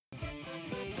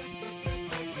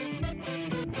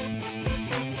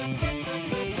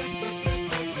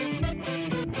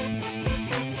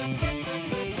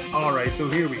All right, so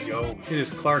here we go. It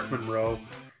is Clark Monroe.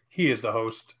 He is the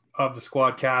host of the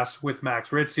Squadcast with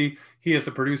Max Ritzy. He is the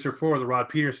producer for the Rod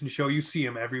Peterson Show. You see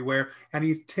him everywhere, and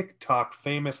he's TikTok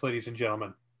famous, ladies and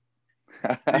gentlemen.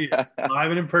 He is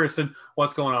live and in person.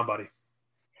 What's going on, buddy?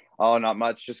 Oh, not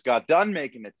much. Just got done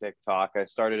making a TikTok. I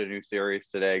started a new series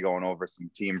today going over some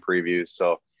team previews.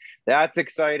 So that's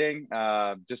exciting.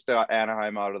 Just got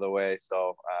Anaheim out of the way.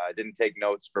 So I didn't take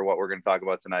notes for what we're going to talk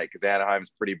about tonight because Anaheim's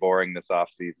pretty boring this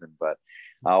offseason. But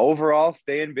overall,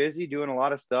 staying busy, doing a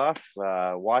lot of stuff,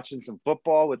 watching some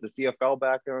football with the CFL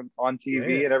back on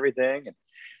TV and everything. And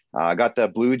I got the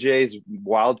Blue Jays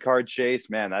wild card chase.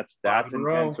 Man, that's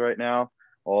intense right now.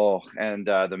 Oh, and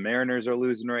the Mariners are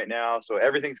losing right now. So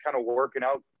everything's kind of working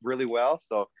out really well.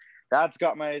 So that's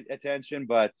got my attention.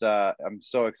 But I'm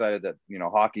so excited that,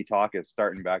 hockey talk is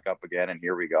starting back up again. And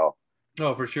here we go.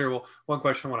 Oh, for sure. Well, one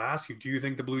question I want to ask you. Do you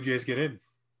think the Blue Jays get in?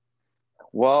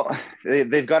 Well,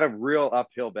 they've got a real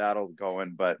uphill battle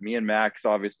going. But me and Max,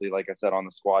 obviously, like I said, on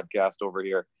the Squadcast over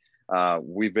here,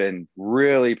 we've been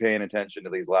really paying attention to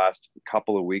these last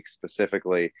couple of weeks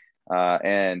specifically.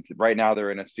 And right now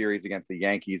they're in a series against the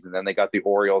Yankees, and then they got the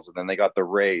Orioles, and then they got the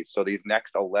Rays. So these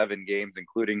next 11 games,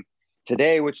 including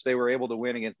today, which they were able to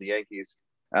win against the Yankees,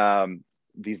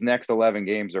 these next 11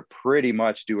 games are pretty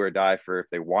much do or die for if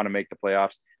they want to make the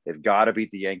playoffs. They've got to beat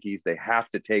the Yankees. They have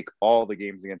to take all the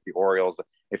games against the Orioles.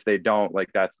 If they don't,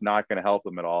 that's not going to help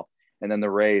them at all. And then the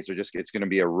Rays are it's going to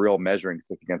be a real measuring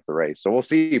stick against the Rays. So we'll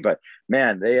see. But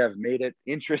man, they have made it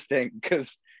interesting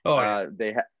because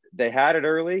they had it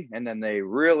early and then they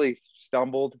really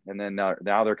stumbled, and then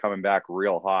now they're coming back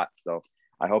real hot. So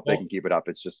I hope they can keep it up.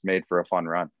 It's just made for a fun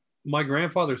run. My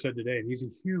grandfather said today, and he's a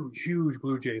huge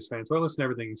Blue Jays fan. So I listen to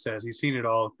everything he says. He's seen it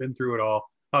all, been through it all,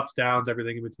 ups, downs,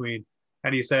 everything in between.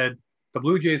 And he said the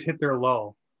Blue Jays hit their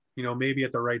lull, maybe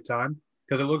at the right time,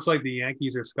 because it looks like the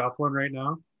Yankees are scuffling right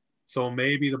now. So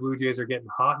maybe the Blue Jays are getting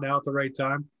hot now at the right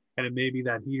time, and it may be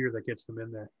that heater that gets them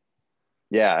in there.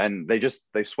 Yeah, and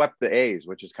they swept the A's,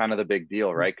 which is kind of the big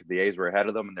deal, right? Because the A's were ahead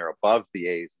of them, and they're above the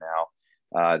A's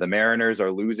now. The Mariners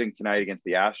are losing tonight against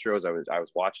the Astros. I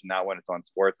was watching that one. It's on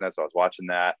Sportsnet, so I was watching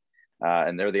that.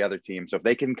 And they're the other team. So if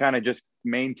they can kind of just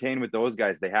maintain with those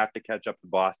guys, they have to catch up to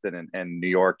Boston and New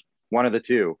York, one of the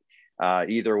two,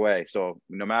 either way. So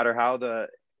no matter how the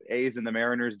A's and the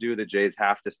Mariners do, the Jays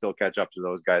have to still catch up to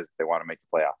those guys if they want to make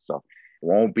the playoffs. So it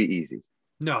won't be easy.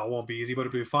 No, it won't be easy, but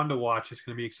it'll be fun to watch. It's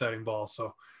going to be exciting ball.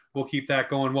 So we'll keep that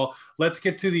going. Well, let's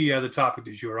get to the topic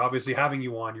du jour. Obviously, having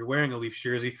you on, you're wearing a Leafs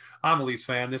jersey. I'm a Leafs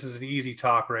fan. This is an easy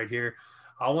talk right here.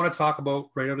 I want to talk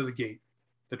about right out of the gate,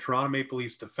 the Toronto Maple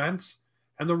Leafs defense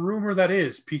and the rumor that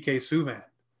is PK Subban.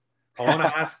 I want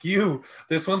to ask you,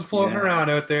 this one's floating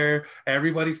around out there.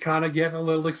 Everybody's kind of getting a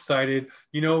little excited.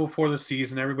 Before the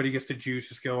season, everybody gets the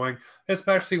juices going,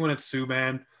 especially when it's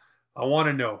Subban. I want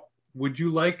to know, would you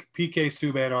like PK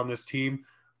Subban on this team?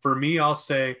 For me, I'll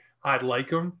say I'd like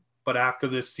him, but after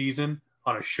this season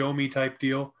on a show me type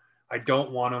deal, I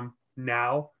don't want him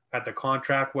now at the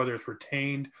contract, whether it's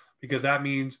retained, because that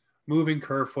means moving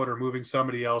Kerfoot or moving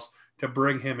somebody else to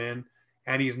bring him in.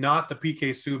 And he's not the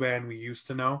PK Subban we used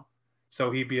to know. So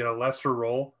he'd be in a lesser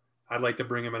role. I'd like to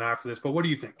bring him in after this. But what do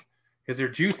you think? Is there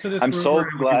juice to this? I'm so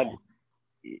glad.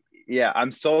 Yeah,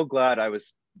 I'm so glad I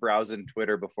was browsing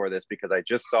Twitter before this because I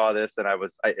just saw this and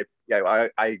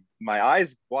my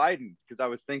eyes widened because I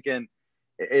was thinking,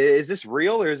 is this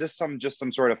real or is this some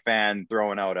sort of fan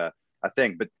throwing out a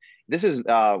thing? But this is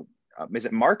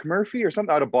it Mark Murphy or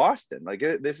something out of Boston?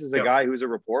 This is a guy who's a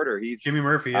reporter. He's Jimmy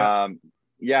Murphy.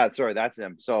 Sorry, that's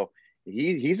him. So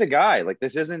he's a guy.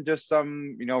 This isn't just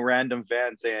some random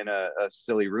fan saying a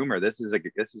silly rumor. This is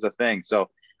a thing. So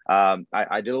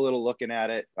I did a little looking at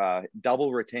it.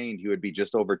 Double retained, he would be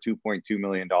just over $2.2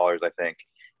 million, I think.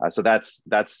 So that's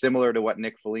similar to what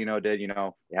Nick Foligno did. He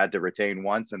had to retain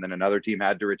once, and then another team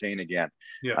had to retain again.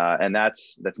 Yeah. And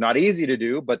that's not easy to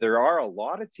do, but there are a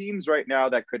lot of teams right now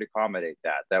that could accommodate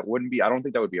that. That wouldn't be. I don't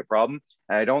think that would be a problem,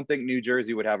 and I don't think New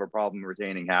Jersey would have a problem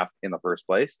retaining half in the first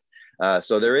place.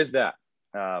 So there is that.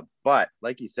 But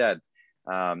like you said,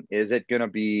 is it going to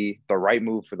be the right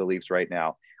move for the Leafs right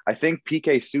now? I think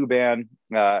PK Subban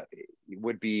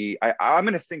would be, I'm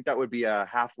going to think that would be a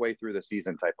halfway through the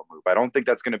season type of move. I don't think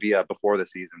that's going to be a before the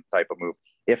season type of move,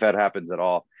 if that happens at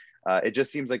all. It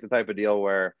just seems like the type of deal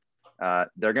where I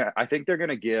think they're going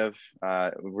to give,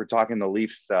 we're talking the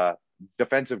Leafs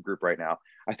defensive group right now.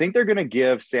 I think they're going to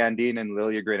give Sandin and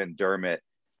Liljegren and Dermott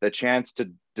the chance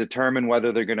to determine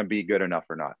whether they're going to be good enough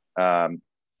or not.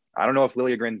 I don't know if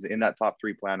Liljegren's in that top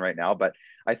 3 plan right now, but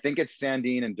I think it's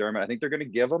Sandin and Dermott. I think they're going to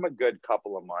give them a good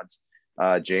couple of months,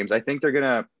 James. I think they're going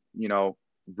to,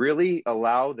 really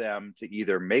allow them to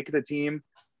either make the team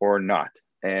or not.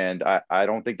 And I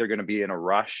don't think they're going to be in a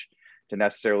rush to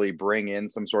necessarily bring in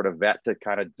some sort of vet to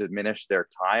kind of diminish their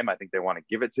time. I think they want to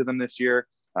give it to them this year.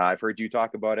 I've heard you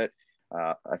talk about it.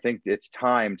 I think it's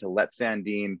time to let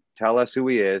Sandin tell us who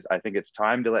he is. I think it's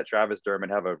time to let Travis Dermott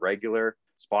have a regular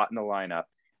spot in the lineup.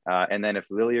 And then if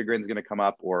Liljegren's going to come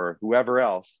up or whoever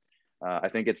else, I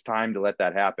think it's time to let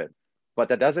that happen. But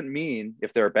that doesn't mean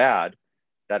if they're bad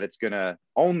that it's going to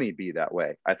only be that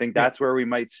way. I think that's where we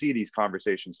might see these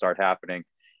conversations start happening.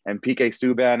 And PK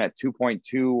Subban at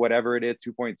 2.2, whatever it is,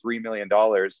 $2.3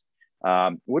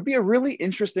 million would be a really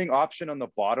interesting option on the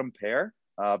bottom pair.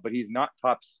 But he's not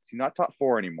top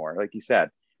 4 anymore. Like you said,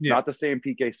 it's not the same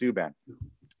PK Subban.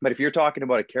 But if you're talking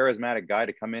about a charismatic guy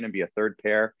to come in and be a third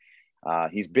pair,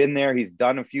 he's been there. He's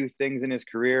done a few things in his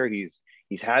career. He's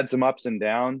had some ups and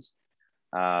downs.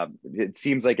 It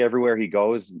seems like everywhere he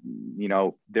goes, you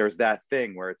know, there's that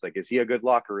thing where it's like, is he a good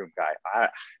locker room guy?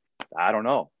 I don't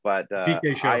know, but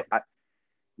PK show.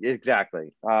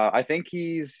 Exactly. I think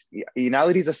now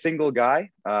that he's a single guy,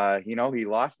 you know, he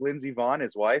lost Lindsey Vonn,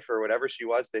 his wife, or whatever she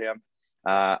was to him.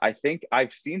 I think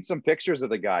I've seen some pictures of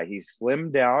the guy. He's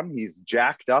slimmed down. He's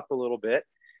jacked up a little bit.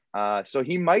 So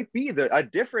he might be a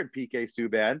different PK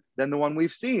Subban than the one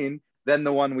we've seen,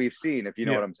 if you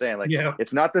know what I'm saying. Like,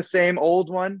 it's not the same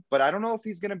old one, but I don't know if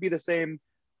he's going to be the same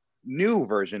new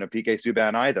version of PK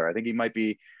Subban either. I think he might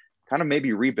be kind of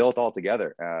maybe rebuilt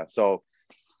altogether.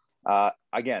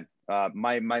 Again,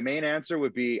 my main answer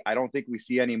would be, I don't think we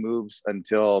see any moves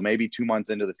until maybe 2 months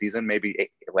into the season, maybe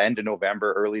end of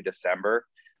November, early December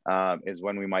is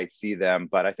when we might see them.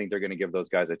 But I think they're going to give those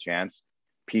guys a chance.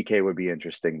 PK would be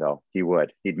interesting though.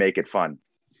 He'd make it fun.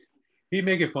 He'd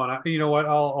make it fun. You know what?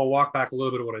 I'll walk back a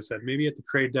little bit of what I said. Maybe at the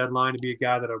trade deadline to be a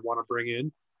guy that I want to bring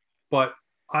in, but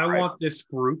I want this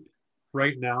group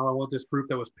right now. I want this group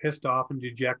that was pissed off and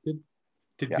dejected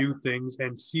to do things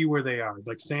and see where they are.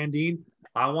 Like Sandin,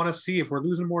 I want to see if we're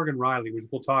losing Morgan Rielly, which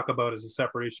we'll talk about as a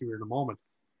separate issue here in a moment.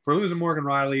 If we're losing Morgan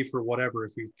Rielly for whatever,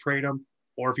 if we trade him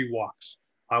or if he walks,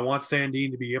 I want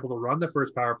Sandin to be able to run the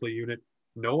first power play unit,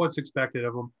 know what's expected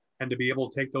of him, and to be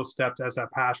able to take those steps as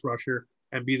that pass rusher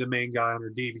and be the main guy under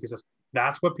D, because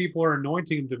that's what people are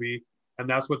anointing him to be, and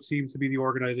that's what seems to be the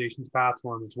organization's path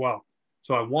for him as well.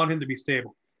 So I want him to be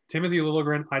stable. Timothy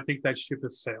Liljegren, I think that ship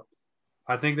has sailed.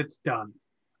 I think that's done.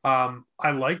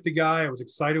 I like the guy. I was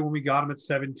excited when we got him at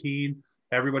 17.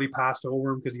 Everybody passed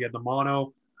over him because he had the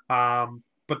mono.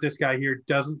 But this guy here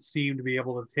doesn't seem to be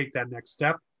able to take that next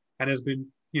step and has been,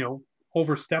 you know,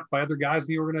 overstepped by other guys in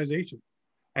the organization.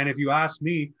 And if you ask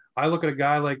me, I look at a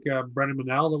guy like Brennan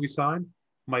Manel that we signed,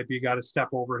 might be a guy to step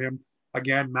over him.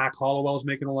 Again, Mac Hollowell's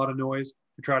making a lot of noise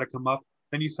to try to come up.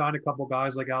 Then you sign a couple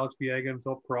guys like Alex Biega and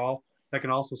Phil Kral that can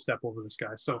also step over this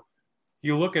guy. So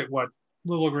you look at what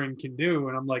Liljegren can do,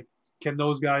 and I'm like, can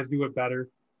those guys do it better?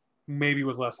 Maybe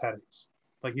with less headaches.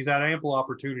 Like, he's had ample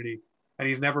opportunity, and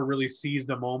he's never really seized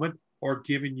a moment or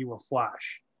given you a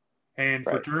flash. And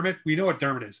for Dermott, we know what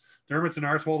Dermott is. Dermott's an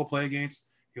arsehole to play against.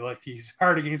 He's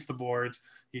hard against the boards.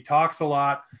 He talks a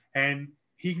lot, and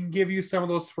he can give you some of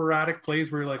those sporadic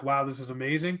plays where you're like, wow, this is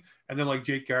amazing. And then like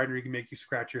Jake Gardiner, he can make you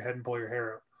scratch your head and pull your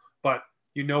hair out. But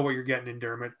you know what you're getting in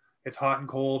Dermott. It's hot and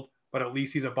cold, but at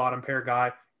least he's a bottom pair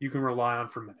guy you can rely on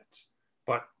for minutes.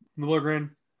 But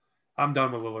Liljegren, I'm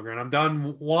done with Liljegren. I'm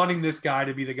done wanting this guy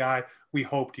to be the guy we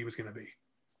hoped he was going to be.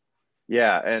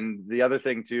 Yeah, and the other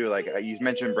thing too, like you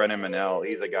mentioned Brennan Manel,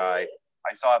 he's a guy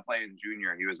I saw it play in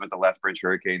junior. He was with the Lethbridge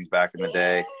Hurricanes back in the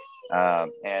day.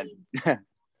 And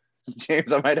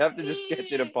James, I might have to just get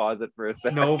you to pause it for a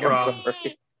second. No problem.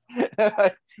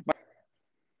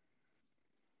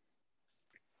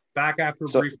 Back after a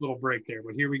brief little break there,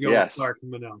 but here we go with Clark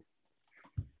and Manel.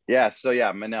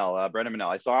 Manel, Brennan Manel.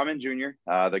 I saw him in junior.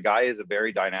 The guy is a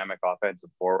very dynamic offensive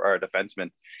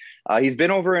defenseman. He's been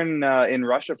over in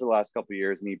Russia for the last couple of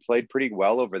years, and he played pretty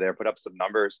well over there, put up some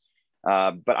numbers.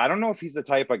 But I don't know if he's the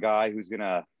type of guy who's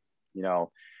gonna,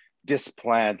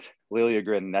 displant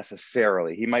Liljegren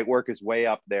necessarily. He might work his way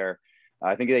up there.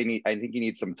 I think he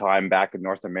needs some time back in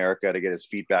North America to get his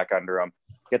feet back under him,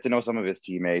 get to know some of his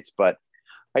teammates. But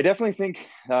I definitely think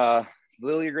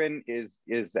Liljegren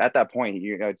is at that point.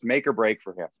 It's make or break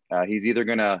for him. He's either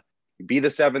gonna be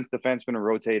the seventh defenseman and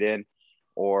rotate in,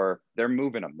 or they're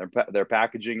moving him. They're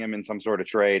packaging him in some sort of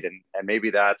trade, and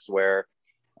maybe that's where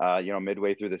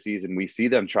midway through the season we see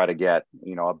them try to get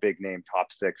a big name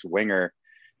top six winger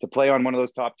to play on one of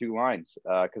those top two lines,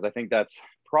 because I think that's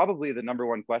probably the number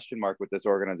one question mark with this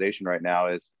organization right now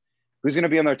is who's going to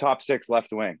be on their top six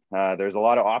left wing. There's a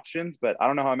lot of options, but I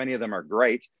don't know how many of them are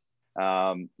great.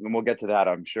 And we'll get to that,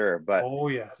 I'm sure. But oh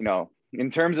yes, in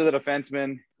terms of the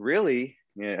defensemen, really,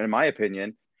 in my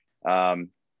opinion,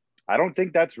 I don't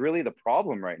think that's really the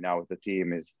problem right now with the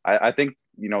team. I think,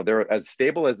 they're as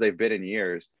stable as they've been in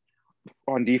years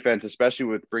on defense, especially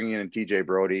with bringing in TJ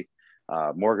Brody.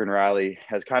 Morgan Riley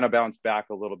has kind of bounced back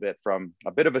a little bit from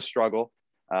a bit of a struggle.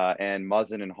 And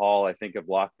Muzzin and Hall, I think, have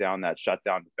locked down that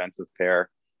shutdown defensive pair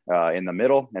in the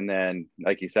middle. And then,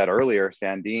 like you said earlier,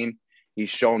 Sandin, he's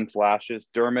shown flashes.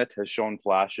 Dermott has shown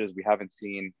flashes. We haven't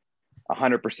seen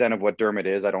 100% of what Dermott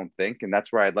is, I don't think. And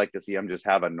that's where I'd like to see him just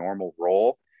have a normal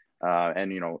role.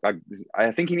 And,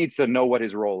 I think he needs to know what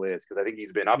his role is, because I think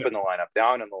he's been up in the lineup,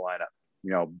 down in the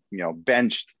lineup,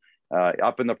 benched,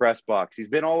 up in the press box. He's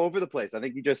been all over the place. I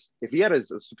think if he had a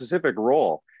specific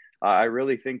role, I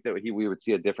really think that we would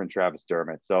see a different Travis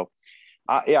Dermott. So,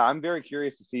 I'm very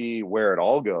curious to see where it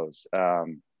all goes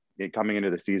coming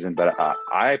into the season. But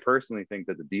I personally think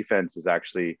that the defense is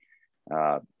actually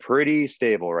pretty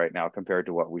stable right now compared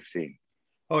to what we've seen.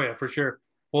 Oh, yeah, for sure.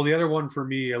 Well, the other one for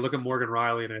me, I look at Morgan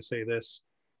Riley and I say this,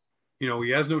 he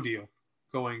has no deal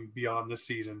going beyond this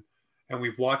season. And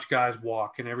we've watched guys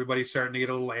walk, and everybody's starting to get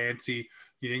a little antsy.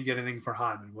 You didn't get anything for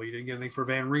Hyman. Well, you didn't get anything for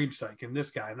Van Riemsdyk and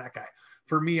this guy and that guy.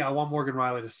 For me, I want Morgan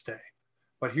Riley to stay.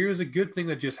 But here's a good thing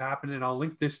that just happened, and I'll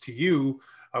link this to you.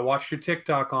 I watched your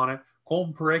TikTok on it.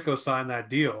 Colton Parayko signed that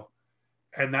deal.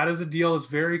 And that is a deal that's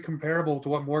very comparable to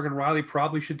what Morgan Riley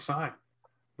probably should sign.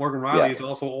 Morgan Riley is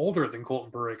also older than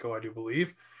Colton Parayko, I do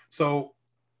believe. So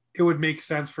it would make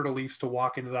sense for the Leafs to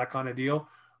walk into that kind of deal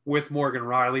with Morgan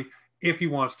Riley if he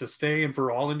wants to stay. And for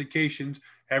all indications,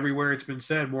 everywhere it's been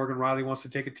said, Morgan Riley wants to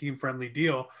take a team-friendly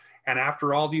deal. And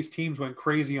after all these teams went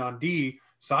crazy on D,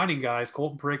 signing guys,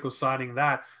 Colton Parayko signing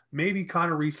that maybe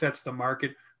kind of resets the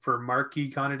market for marquee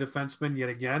kind of defensemen yet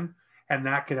again. And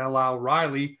that could allow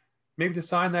Riley maybe to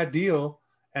sign that deal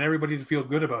and everybody to feel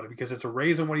good about it, because it's a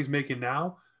raise on what he's making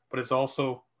now, but it's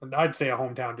also, I'd say, a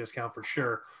hometown discount for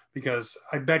sure, because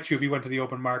I bet you if he went to the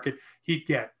open market, he'd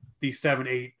get the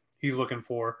 7-8 he's looking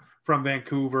for from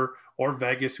Vancouver or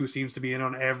Vegas, who seems to be in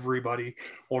on everybody,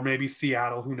 or maybe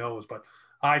Seattle, who knows. But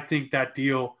I think that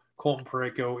deal, Colton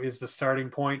Parayko, is the starting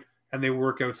point, and they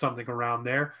work out something around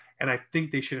there. And I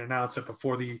think they should announce it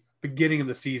before the beginning of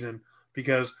the season,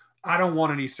 because I don't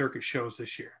want any circus shows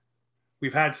this year.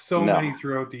 We've had so many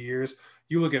throughout the years.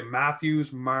 You look at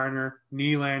Matthews, Marner,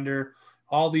 Nylander,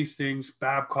 all these things,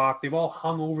 Babcock, they've all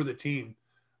hung over the team.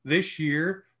 This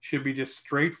year should be just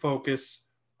straight focus,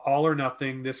 all or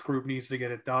nothing. This group needs to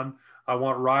get it done. I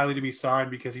want Riley to be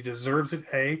signed because he deserves it.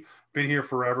 Been here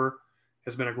forever,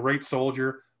 has been a great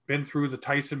soldier, been through the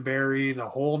Tyson Berry, the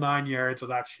whole 9 yards of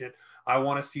that shit. I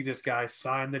want to see this guy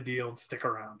sign the deal and stick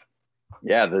around.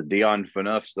 Yeah, the Dion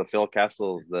Phaneufs, the Phil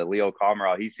Kessels, the Leo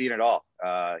Komarov, he's seen it all.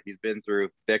 He's been through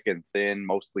thick and thin,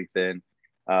 mostly thin.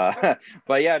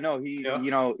 But yeah, no,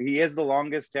 he is the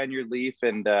longest tenured Leaf,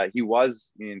 and he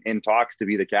was in talks to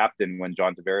be the captain when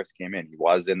John Tavares came in. He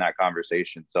was in that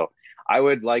conversation. So I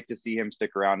would like to see him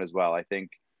stick around as well. I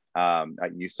think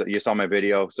you saw my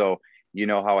video, so you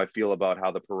know how I feel about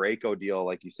how the Parayko deal,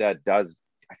 like you said,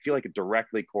 I feel like it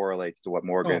directly correlates to what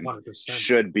Morgan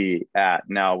should be at.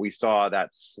 Now, we saw that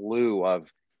slew of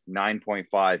 9.5,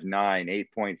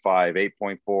 8.5,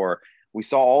 8.4. We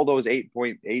saw all those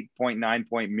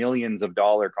 8.9 millions of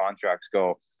dollar contracts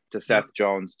go to Seth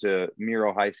Jones, to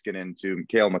Miro Heiskanen, to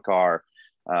Cale Makar,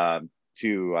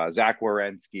 to Zach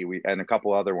Werenski, and a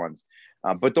couple other ones.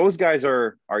 But those guys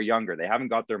are younger. They haven't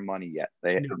got their money yet.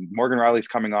 Morgan Riley's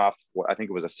coming off, I think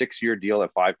it was a 6-year deal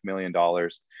at $5 million.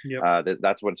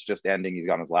 That's what's just ending. He's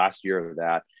got his last year of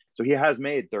that. So he has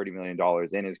made $30 million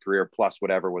in his career, plus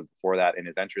whatever was before that in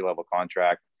his entry-level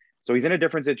contract. So he's in a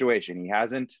different situation. He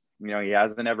hasn't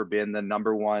ever been the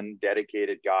number one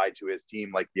dedicated guy to his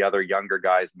team like the other younger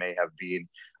guys may have been,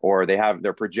 or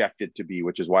they're projected to be,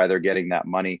 which is why they're getting that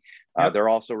money. They're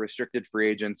also restricted free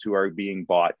agents who are being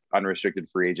bought unrestricted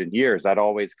free agent years. That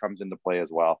always comes into play as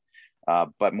well.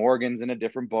 But Morgan's in a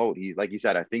different boat. He's, like you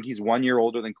said, I think he's 1 year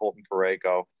older than Colton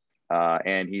Parayko,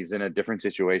 and he's in a different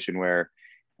situation where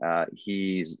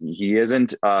he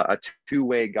isn't a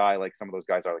two-way guy like some of those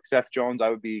guys are. Like Seth Jones, I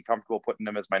would be comfortable putting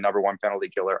him as my number one penalty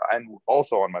killer and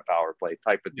also on my power play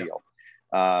type of deal.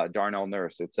 Darnell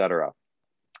Nurse, etc.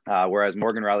 Whereas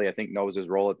Morgan Riley, I think, knows his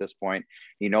role at this point.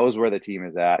 He knows where the team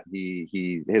is at.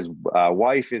 His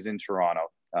wife is in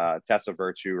Toronto, Tessa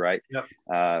Virtue, right?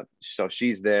 So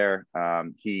she's there.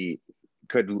 He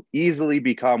could easily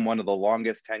become one of the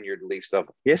longest tenured Leafs of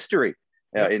history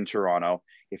in Toronto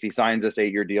if he signs this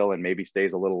 8-year deal and maybe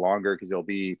stays a little longer, because he'll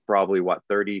be probably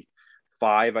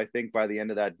 35, I think, by the end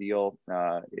of that deal,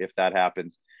 if that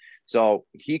happens. So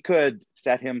he could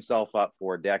set himself up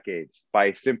for decades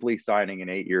by simply signing an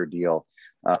 8-year deal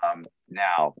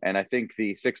now. And I think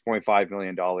the $6.5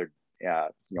 million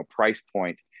price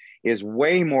point is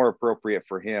way more appropriate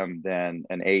for him than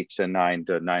an 8 to 9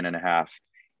 to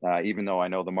 9.5. Even though I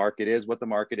know the market is what the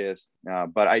market is.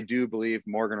 But I do believe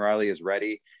Morgan Rielly is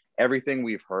ready. Everything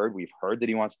we've heard that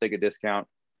he wants to take a discount.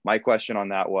 My question on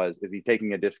that was, is he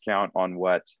taking a discount on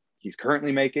what he's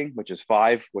currently making, which is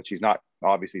 5, which he's not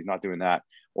doing that,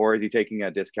 or is he taking a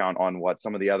discount on what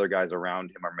some of the other guys around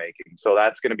him are making? So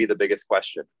that's going to be the biggest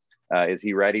question. Is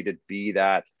he ready to be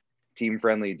that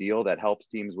team-friendly deal that helps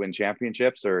teams win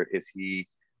championships, or is he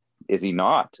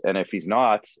not? And if he's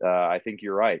not, I think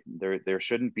you're right. There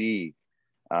shouldn't be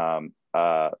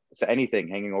anything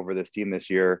hanging over this team this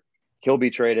year. He'll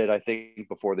be traded, I think,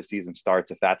 before the season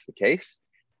starts, if that's the case.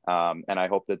 And I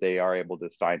hope that they are able to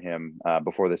sign him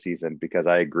before the season, because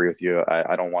I agree with you.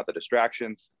 I don't want the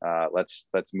distractions. Let's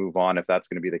move on if that's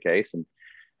going to be the case. And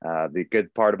the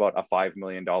good part about a $5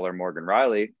 million Morgan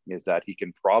Rielly is that he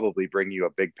can probably bring you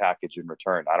a big package in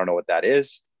return. I don't know what that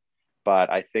is,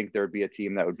 but I think there'd be a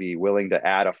team that would be willing to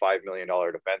add a $5 million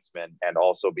defenseman and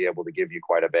also be able to give you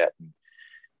quite a bit.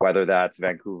 Whether that's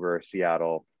Vancouver,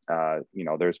 Seattle,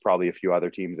 there's probably a few other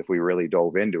teams if we really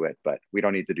dove into it, but we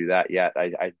don't need to do that yet.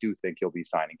 I do think he'll be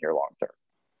signing here long term.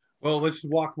 Well, let's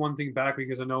just walk one thing back,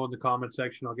 because I know in the comment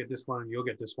section I'll get this one and you'll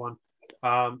get this one.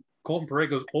 Colton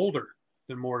Parayko's older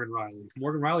than Morgan Rielly.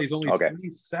 Morgan Rielly is only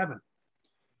 27,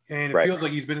 and it feels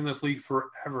like he's been in this league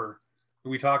forever.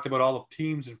 We talked about all the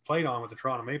teams and played on with the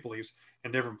Toronto Maple Leafs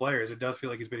and different players. It does feel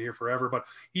like he's been here forever, but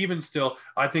even still,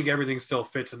 I think everything still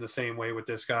fits in the same way with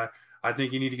this guy. I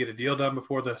think you need to get a deal done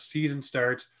before the season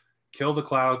starts, kill the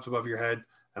clouds above your head,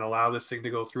 and allow this thing to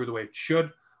go through the way it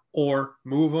should, or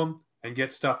move him and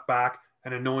get stuff back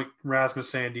and anoint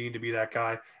Rasmus Sandin to be that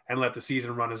guy and let the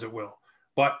season run as it will.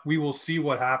 But we will see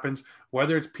what happens,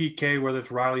 whether it's PK, whether it's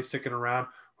Rielly sticking around,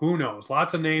 who knows?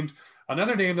 Lots of names.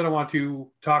 Another name that I want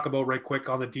to talk about right quick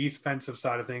on the defensive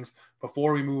side of things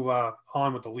before we move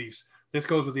on with the Leafs. This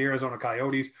goes with the Arizona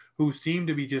Coyotes, who seem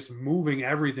to be just moving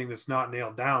everything that's not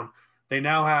nailed down. They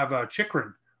now have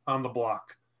Chychrun on the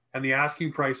block, and the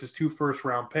asking price is 2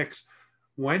 first-round picks.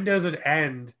 When does it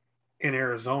end in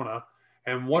Arizona,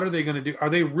 and what are they going to do? Are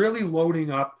they really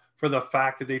loading up for the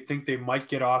fact that they think they might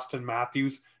get Austin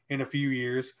Matthews in a few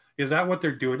years? Is that what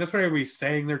they're doing? That's what everybody's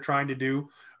saying they're trying to do.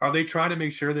 Are they trying to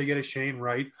make sure they get a Shane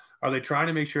Wright? Are they trying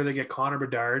to make sure they get Connor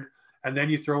Bedard? And then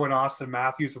you throw in Austin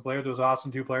Matthews to play with those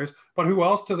awesome 2 players. But who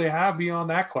else do they have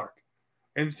beyond that, Clark?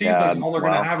 And it seems like all they're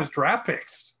going to have is draft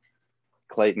picks.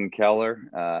 Clayton Keller.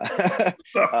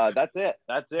 That's it.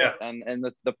 Yeah. And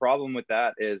the problem with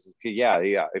that is, if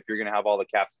you're going to have all the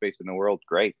cap space in the world,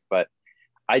 great. But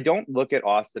I don't look at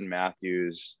Austin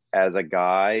Matthews as a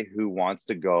guy who wants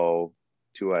to go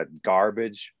to a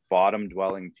garbage bottom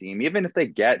dwelling team. Even if they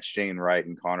get Shane Wright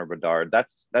and Connor Bedard,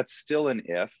 that's still an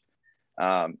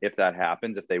if that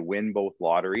happens. If they win both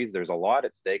lotteries, there's a lot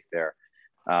at stake there.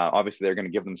 Obviously they're going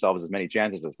to give themselves as many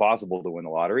chances as possible to win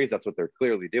the lotteries. That's what they're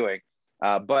clearly doing.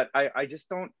 But I just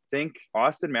don't think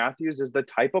Austin Matthews is the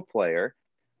type of player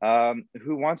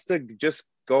who wants to just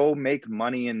go make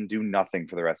money and do nothing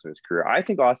for the rest of his career. I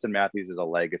think Austin Matthews is a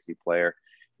legacy player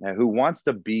who wants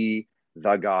to be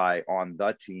the guy on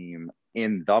the team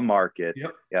in the market,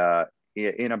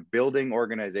 in a building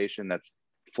organization that's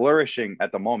flourishing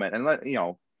at the moment.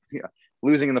 And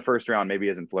losing in the first round maybe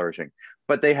isn't flourishing,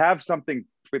 but they have something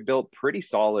built pretty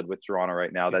solid with Toronto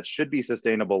right now that should be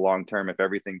sustainable long term if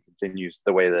everything continues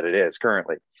the way that it is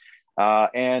currently.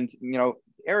 And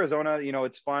Arizona,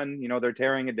 it's fun. They're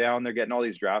tearing it down. They're getting all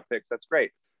these draft picks. That's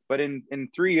great. But in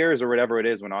 3 years or whatever it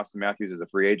is, when Austin Matthews is a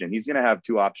free agent, he's going to have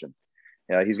 2 options.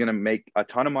 He's going to make a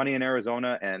ton of money in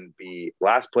Arizona and be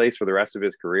last place for the rest of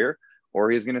his career, or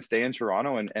he's going to stay in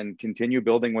Toronto and continue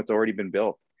building what's already been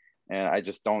built. And I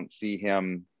just don't see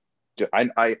him. The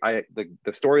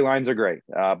storylines are great,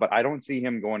 but I don't see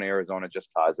him going to Arizona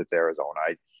just because it's Arizona.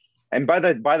 And by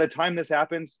the time this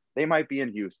happens, they might be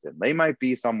in Houston. They might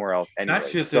be somewhere else. Anyway.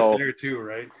 That's just it there too,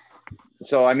 right?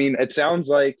 So, I mean, it sounds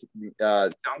like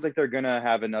they're going to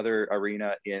have another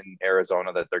arena in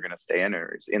Arizona that they're going to stay in,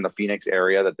 or in the Phoenix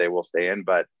area that they will stay in.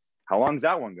 But how long is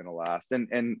that one going to last?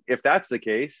 And if that's the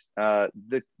case,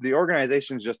 the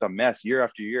organization is just a mess year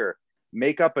after year.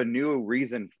 Make up a new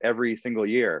reason every single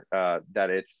year that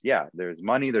it's, there's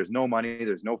money, there's no money,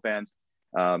 there's no fans.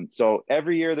 So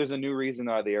every year there's a new reason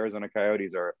the Arizona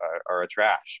Coyotes are a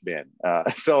trash bin.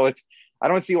 So I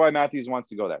don't see why Matthews wants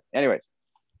to go there. Anyways.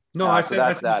 No, I said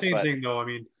that's the same thing, though. I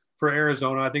mean, for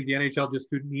Arizona, I think the NHL just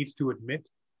needs to admit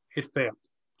it failed.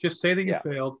 Just say that you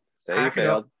failed, Say you pack it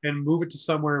up, failed. and move it to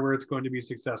somewhere where it's going to be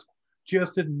successful.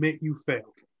 Just admit you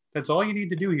failed. That's all you need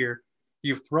to do here.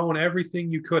 You've thrown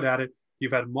everything you could at it.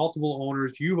 You've had multiple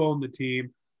owners. You've owned the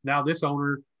team. Now this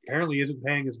owner apparently isn't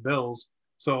paying his bills.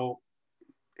 So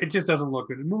it just doesn't look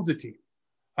good. And move the team.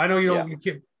 I know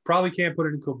probably can't put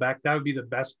it in Quebec. That would be the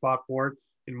best spot for it,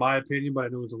 in my opinion, but I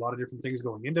know there's a lot of different things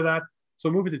going into that.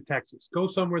 So move it to Texas. Go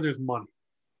somewhere there's money.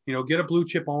 Get a blue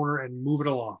chip owner and move it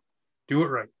along. Do it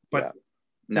right. But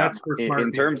now,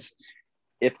 in terms,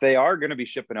 if they are going to be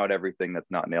shipping out everything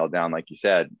that's not nailed down, like you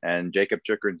said, and Jakob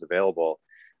Chychrun's available,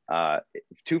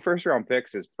 2 first-round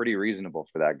picks is pretty reasonable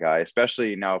for that guy,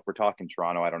 especially now if we're talking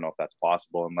Toronto. I don't know if that's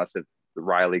possible unless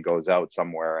Riley goes out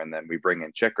somewhere and then we bring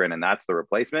in Chychrun and that's the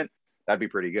replacement. That'd be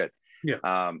pretty good.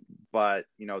 Yeah. But,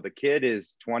 the kid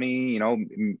is 20,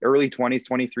 early 20s,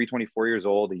 23, 24 years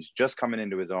old. He's just coming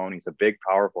into his own. He's a big,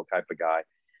 powerful type of guy.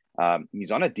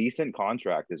 He's on a decent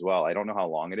contract as well. I don't know how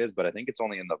long it is, but I think it's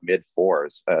only in the mid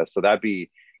 4s. So that'd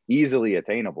be easily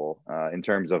attainable in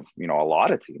terms of, a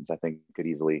lot of teams, I think could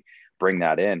easily bring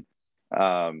that in.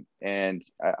 And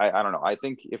I don't know. I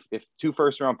think if 2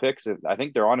 first-round picks, I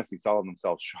think they're honestly selling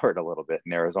themselves short a little bit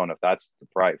in Arizona if that's the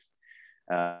price.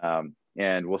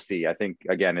 And we'll see. I think,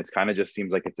 again, it's kind of just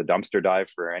seems like it's a dumpster dive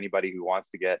for anybody who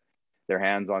wants to get their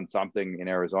hands on something in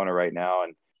Arizona right now.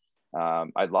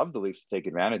 And I'd love the Leafs to take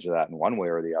advantage of that in one way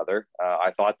or the other.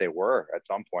 I thought they were at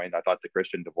some point. I thought the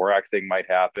Christian Dvorak thing might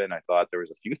happen. I thought there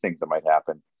was a few things that might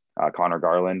happen. Connor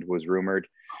Garland was rumored.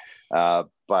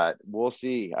 But we'll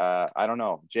see. I don't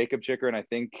know. Jakob Chychrun, I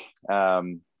think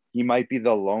he might be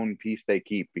the lone piece they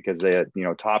keep because they,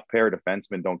 top pair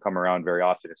defensemen don't come around very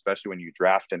often, especially when you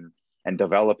draft and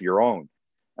develop your own.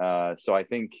 So I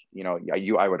think,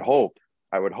 I would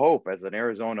hope as an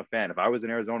Arizona fan, if I was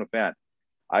an Arizona fan,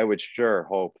 I would sure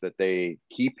hope that they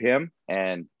keep him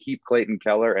and keep Clayton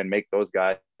Keller and make those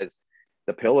guys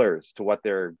the pillars to what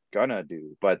they're gonna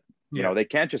do. But they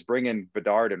can't just bring in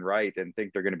Bedard and Wright and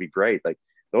think they're going to be great. Like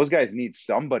those guys need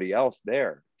somebody else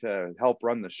there to help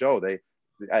run the show. They,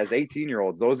 as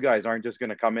 18-year-olds, those guys aren't just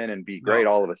going to come in and be great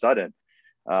all of a sudden.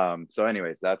 So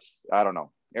anyways, I don't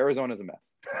know. Arizona's a mess.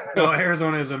 No,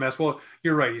 Arizona is a mess. Well,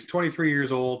 you're right. He's 23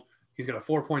 years old. He's got a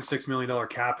 $4.6 million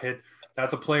cap hit.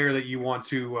 That's a player that you want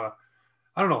to,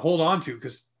 hold on to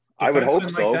because I would hope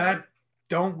so. Like that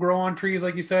don't grow on trees,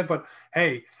 like you said. But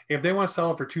hey, if they want to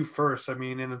sell it for 2 firsts,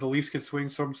 and the Leafs could swing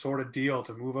some sort of deal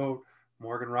to move out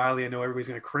Morgan Riley. I know everybody's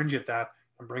going to cringe at that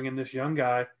and bring in this young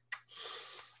guy.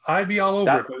 I'd be all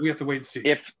over it, but we have to wait and see.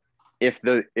 If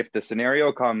the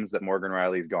scenario comes that Morgan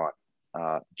Riley's gone,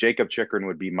 Jakob Chychrun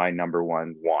would be my number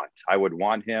one want. I would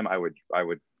want him. I would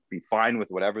be fine with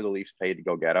whatever the Leafs paid to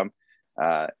go get him.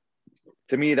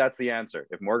 To me, that's the answer.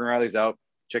 If Morgan Riley's out,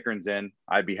 Chychrun's in,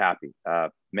 I'd be happy.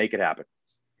 Make it happen.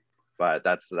 But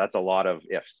that's a lot of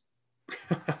ifs.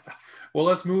 Well,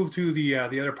 let's move to the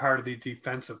other part of the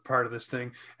defensive part of this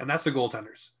thing, and that's the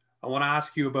goaltenders. I want to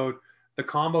ask you about the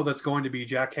combo that's going to be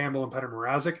Jack Campbell and Petr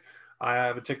Mrazek. I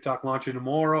have a TikTok launching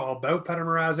tomorrow about Petr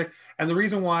Mrazek, and the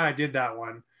reason why I did that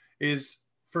one is,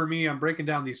 for me, I'm breaking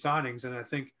down these signings, and I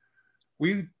think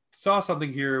we saw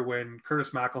something here when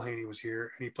Curtis McElhinney was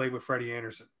here, and he played with Freddie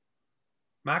Anderson.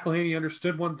 McElhinney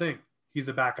understood one thing. He's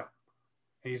the backup.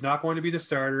 And he's not going to be the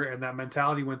starter, and that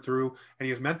mentality went through, and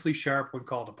he was mentally sharp when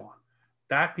called upon.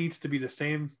 That needs to be the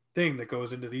same thing that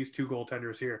goes into these 2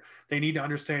 goaltenders here. They need to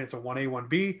understand it's a 1A,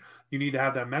 1B. You need to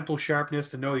have that mental sharpness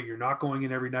to know that you're not going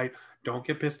in every night. Don't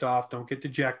get pissed off. Don't get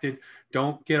dejected.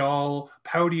 Don't get all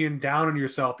pouty and down on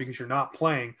yourself because you're not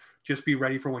playing. Just be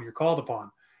ready for when you're called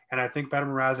upon. And I think Petr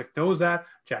Mrazek knows that.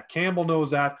 Jack Campbell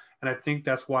knows that. And I think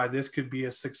that's why this could be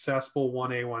a successful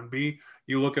 1A, 1B.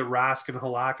 You look at Rask and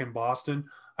Halak in Boston.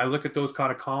 I look at those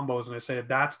kind of combos and I say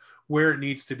that's where it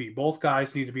needs to be. Both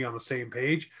guys need to be on the same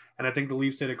page. And I think the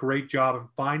Leafs did a great job in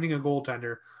finding a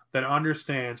goaltender that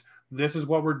understands this is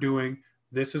what we're doing.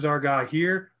 This is our guy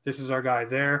here. This is our guy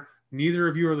there. Neither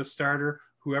of you are the starter.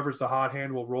 Whoever's the hot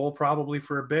hand will roll probably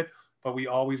for a bit, but we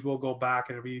always will go back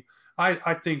and it'll be,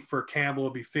 I think for Campbell,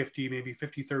 it'll be 50, maybe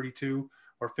 50-32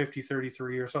 or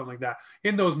 50-33 or something like that.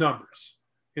 In those numbers,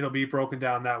 it'll be broken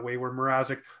down that way where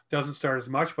Mrazek doesn't start as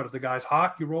much, but if the guy's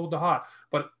hot, you roll with the hot.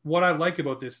 But what I like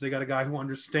about this is they got a guy who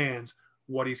understands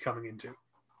what he's coming into.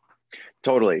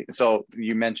 Totally. So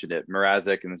you mentioned it,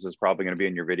 Mrazek, and this is probably going to be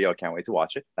in your video. I can't wait to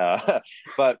watch it.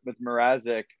 But with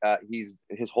Mrazek,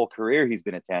 his whole career, he's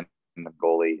been a tandem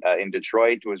goalie. In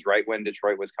Detroit, it was right when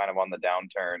Detroit was kind of on the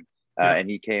downturn. And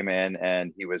he came in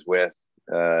and he was with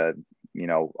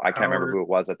I can't remember Howard. who it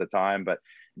was at the time, but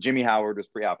Jimmy Howard was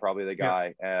probably the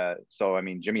Yeah. guy. So, I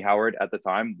mean, Jimmy Howard at the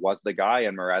time was the guy,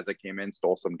 and Mrazek came in,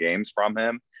 stole some games from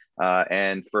him.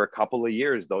 And for a couple of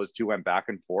years, those two went back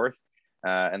and forth.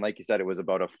 And like you said, it was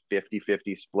about a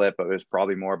 50-50 split, but it was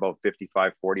probably more about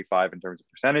 55-45 in terms of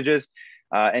percentages.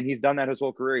 And he's done that his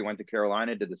whole career. He went to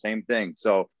Carolina, did the same thing.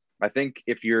 So I think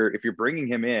if you're bringing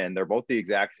him in, they're both the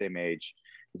exact same age.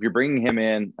 If you're bringing him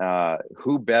in,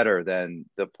 who better than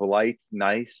the polite,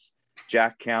 nice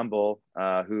Jack Campbell,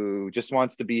 who just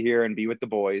wants to be here and be with the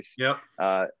boys. Yep.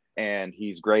 And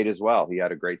he's great as well. He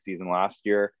had a great season last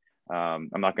year. I'm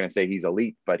not going to say he's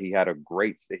elite, but he had an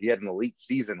elite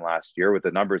season last year with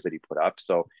the numbers that he put up.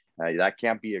 So that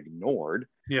can't be ignored.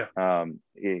 Yeah.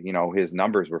 His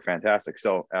numbers were fantastic.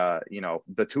 So,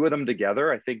 the two of them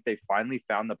together, I think they finally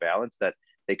found the balance that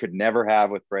they could never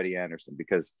have with Freddie Andersen,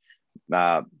 because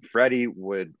Freddie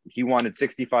wanted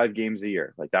 65 games a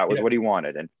year. Like, that was what he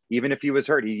wanted. And even if he was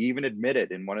hurt, he even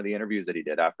admitted in one of the interviews that he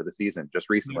did after the season just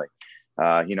recently,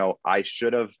 I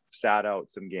should have sat out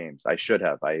some games. I should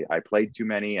have. I played too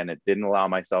many, and it didn't allow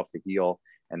myself to heal,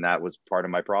 and that was part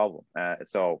of my problem.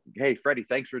 So, hey, Freddie,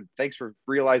 thanks for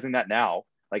realizing that now.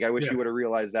 Like, I wish you would have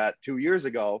realized that 2 years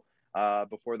ago,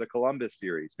 before the Columbus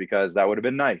series, because that would have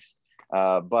been nice.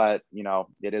 But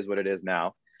it is what it is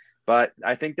now. But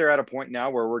I think they're at a point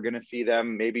now where we're going to see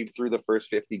them maybe through the first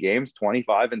 50 games,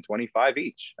 25 and 25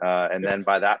 each. And then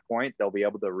by that point, they'll be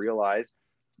able to realize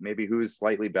maybe who's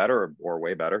slightly better or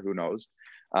way better, who knows.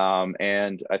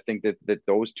 And I think that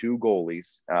those two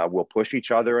goalies will push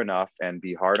each other enough and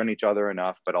be hard on each other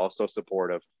enough, but also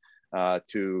supportive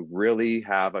to really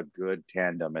have a good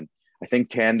tandem. And I think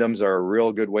tandems are a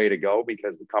real good way to go,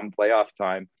 because come playoff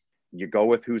time, you go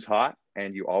with who's hot,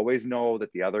 and you always know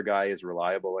that the other guy is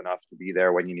reliable enough to be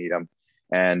there when you need him.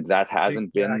 And that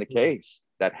hasn't been the case.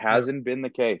 That hasn't been the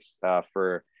case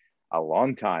for a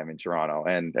long time in Toronto.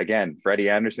 And again, Freddie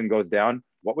Andersen goes down.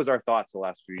 What was our thoughts the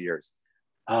last few years?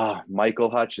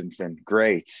 Michael Hutchinson,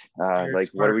 great.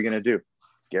 What are we going to do?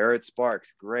 Garrett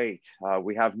Sparks, great.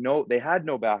 They had no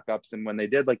backups. And when they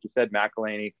did, like you said,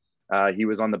 McElhinney, he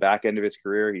was on the back end of his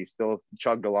career. He still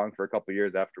chugged along for a couple of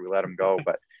years after we let him go.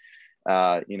 But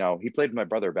he played with my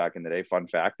brother back in the day. Fun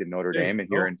fact, in Notre Dame and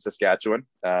here in Saskatchewan,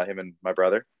 him and my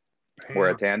brother were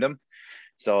a tandem.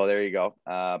 So there you go.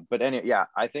 But anyway,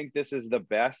 I think this is the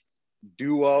best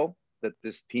duo that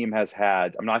this team has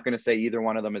had. I'm not going to say either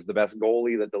one of them is the best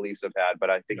goalie that the Leafs have had,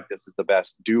 but I think this is the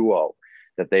best duo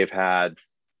that they've had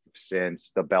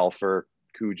since the Belfour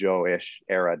Cujo-ish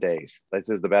era days. This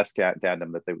is the best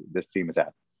tandem that this team has had.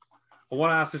 I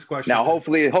want to ask this question now.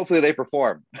 Hopefully they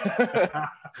perform.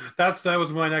 That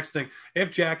was my next thing.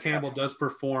 If Jack Campbell does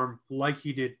perform like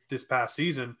he did this past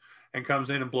season and comes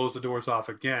in and blows the doors off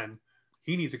again,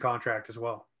 he needs a contract as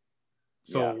well.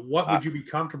 So what would you be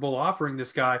comfortable offering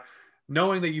this guy,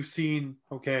 knowing that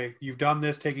you've done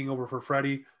this taking over for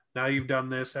Freddie, now you've done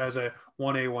this as a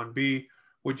 1A, 1B.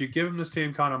 Would you give him the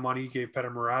same kind of money you gave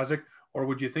Petr Mrazek, or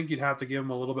would you think you'd have to give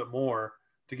him a little bit more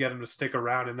to get him to stick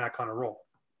around in that kind of role?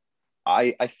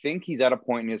 I think he's at a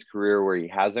point in his career where he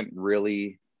hasn't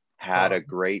really had a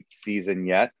great season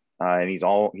yet, and he's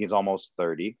almost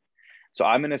 30. So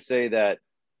I'm going to say that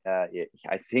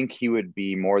I think he would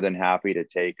be more than happy to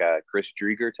take a Chris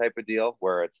Driedger type of deal,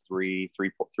 where it's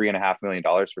 $3.5 million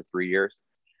for 3 years,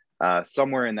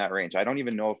 somewhere in that range. I don't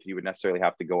even know if he would necessarily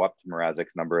have to go up to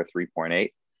Mrazek's number of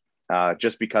 3.8,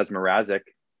 just because Mrazek,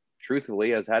 truthfully,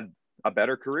 has had a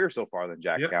better career so far than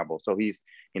Jack Campbell. So he's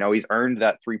earned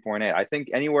that 3.8. I think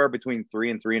anywhere between 3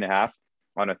 and 3.5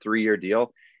 on a 3-year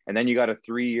deal. And then you got a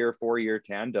 3-year, 4-year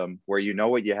tandem where you know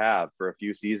what you have for a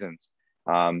few seasons.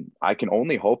 I can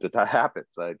only hope that happens.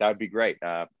 That would be great.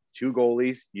 2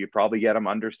 goalies, you probably get them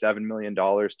under $7 million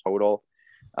total.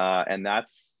 And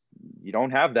you don't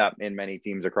have that in many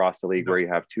teams across the league where you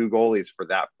have 2 goalies for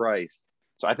that price.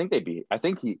 So I think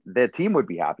the team would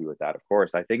be happy with that. Of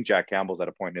course, I think Jack Campbell's at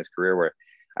a point in his career where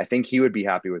I think he would be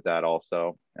happy with that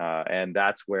also. And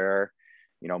that's where,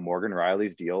 Morgan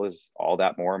Rielly's deal is all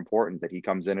that more important, that he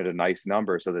comes in at a nice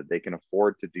number so that they can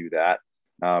afford to do that.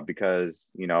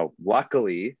 Because,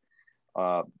 luckily,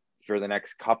 for the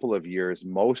next couple of years,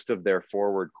 most of their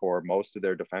forward core, most of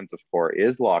their defensive core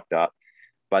is locked up.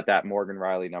 But that Morgan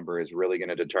Rielly number is really going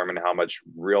to determine how much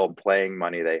real playing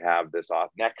money they have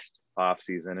next off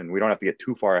season. And we don't have to get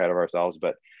too far ahead of ourselves,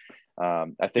 but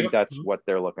I think that's what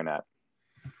they're looking at.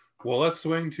 Well, let's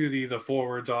swing to the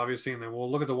forwards, obviously, and then we'll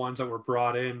look at the ones that were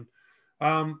brought in.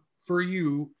 For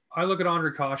you, I look at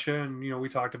Ondrej Kase, and we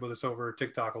talked about this over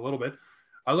TikTok a little bit.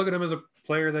 I look at him as a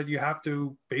player that you have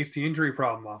to base the injury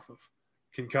problem off of.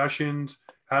 Concussions,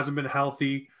 hasn't been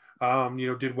healthy.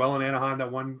 Did well in Anaheim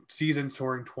that one season,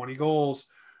 scoring 20 goals.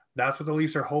 That's what the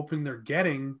Leafs are hoping they're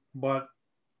getting, but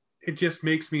it just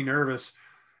makes me nervous,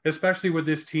 especially with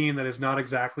this team that is not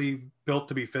exactly built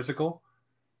to be physical.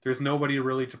 There's nobody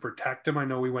really to protect him. I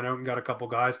know we went out and got a couple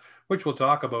guys, which we'll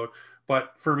talk about.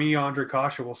 But for me, Ondrej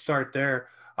Kase will start there.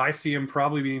 I see him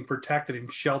probably being protected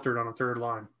and sheltered on a third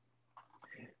line.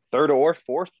 Third or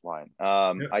fourth line.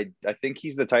 Yeah. I think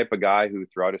he's the type of guy who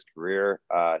throughout his career,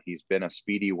 he's been a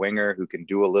speedy winger who can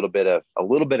do a little bit of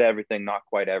everything, not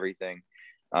quite everything.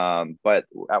 But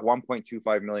at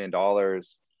 $1.25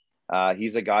 million,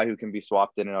 he's a guy who can be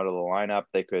swapped in and out of the lineup.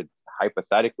 They could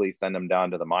hypothetically send him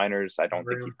down to the minors. I don't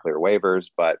think he'd clear waivers,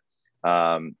 but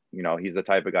he's the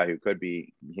type of guy who could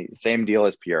be same deal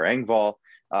as Pierre Engvall.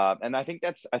 And I think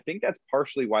that's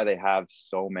partially why they have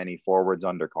so many forwards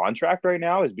under contract right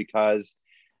now, is because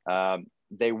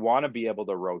they want to be able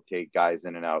to rotate guys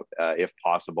in and out if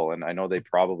possible. And I know they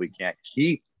probably can't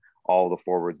keep all the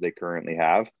forwards they currently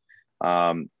have.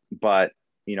 But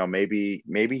maybe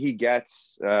he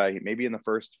gets maybe in the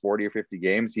first 40 or 50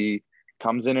 games, he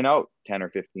comes in and out 10 or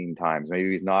 15 times.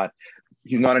 Maybe he's not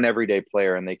an everyday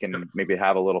player, and they can maybe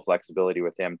have a little flexibility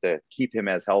with him to keep him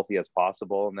as healthy as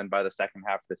possible. And then by the second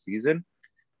half of the season,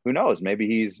 who knows, maybe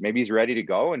he's ready to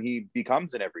go and he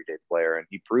becomes an everyday player, and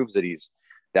he proves that he's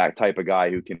that type of guy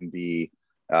who can be,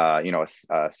 a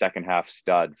second half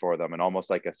stud for them, and almost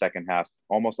like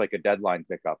a deadline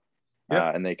pickup.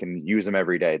 Yeah. And they can use him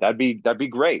every day. That'd be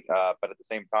great. But at the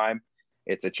same time,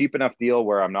 it's a cheap enough deal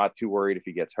where I'm not too worried if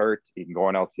he gets hurt. He can go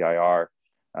on LTIR,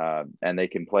 and they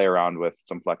can play around with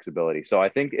some flexibility. So I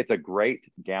think it's a great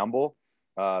gamble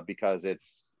because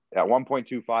it's at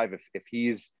 1.25. If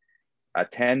he's a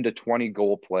 10 to 20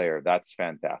 goal player, that's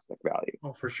fantastic value.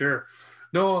 Oh, for sure.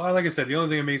 No, like I said, the only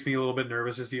thing that makes me a little bit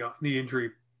nervous is the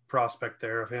injury prospect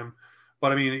there of him.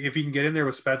 But I mean, if he can get in there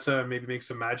with Spezza and maybe make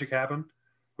some magic happen,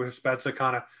 where Spezza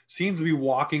kind of seems to be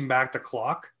walking back the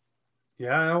clock.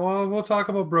 Yeah, well, we'll talk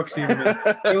about Brooksy in a minute.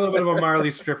 A little bit of a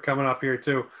Marley strip coming up here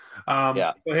too.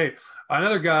 But hey,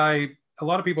 another guy, a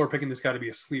lot of people are picking this guy to be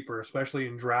a sleeper, especially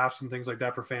in drafts and things like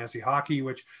that for fantasy hockey,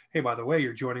 which, hey, by the way,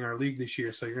 you're joining our league this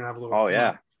year, so you're going to have a little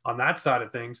fun on that side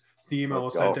of things. The email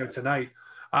was sent out tonight.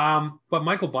 But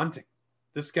Michael Bunting,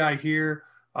 this guy here,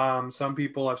 some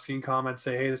people I've seen comments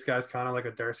say, hey, this guy's kind of like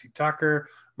a Darcy Tucker,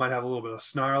 might have a little bit of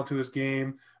snarl to his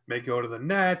game, may go to the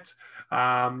net,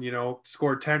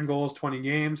 scored 10 goals, 20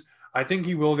 games. I think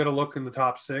he will get a look in the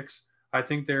top 6. I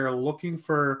think they're looking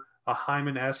for a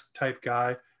Hyman-esque type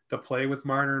guy to play with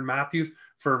Marner and Matthews.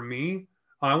 For me,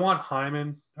 I want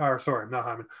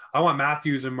I want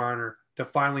Matthews and Marner to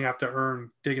finally have to earn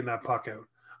digging that puck out.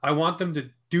 I want them to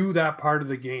do that part of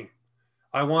the game.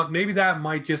 Maybe that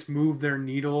might just move their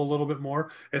needle a little bit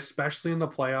more, especially in the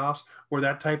playoffs where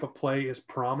that type of play is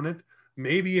prominent.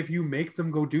 Maybe if you make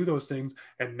them go do those things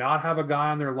and not have a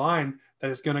guy on their line that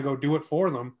is going to go do it for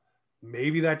them,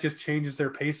 maybe that just changes their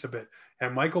pace a bit.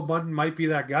 And Michael Bunting might be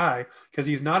that guy, because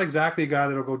he's not exactly a guy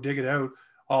that'll go dig it out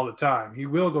all the time. He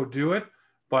will go do it,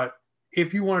 but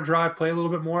if you want to drive play a little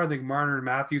bit more, I think Marner and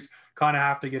Matthews kind of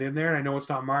have to get in there. And I know it's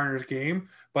not Marner's game,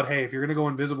 but hey, if you're going to go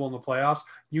invisible in the playoffs,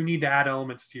 you need to add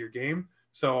elements to your game.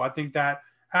 So I think that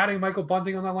adding Michael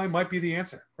Bunting on that line might be the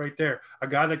answer right there. A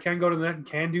guy that can go to the net and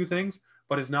can do things,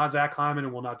 but is not Zach Hyman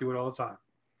and will not do it all the time.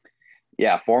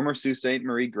 Yeah, former Sault Ste.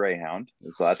 Marie Greyhound.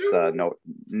 So that's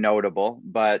notable.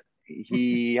 But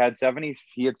he had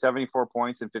 74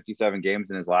 points in 57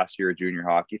 games in his last year of junior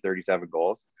hockey, 37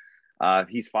 goals.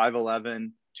 He's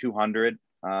 5'11", 200.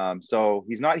 So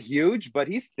he's not huge, but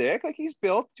he's thick. Like, he's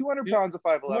built 200 pounds of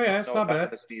 5'11". Oh, yeah, it's not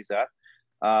bad.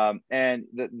 And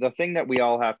the thing that we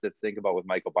all have to think about with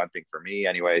Michael Bunting, for me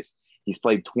anyways, he's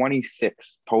played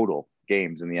 26 total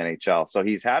games in the NHL. So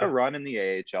he's had a run in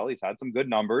the AHL. He's had some good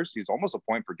numbers. He's almost a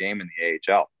point per game in the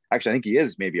AHL. Actually, I think he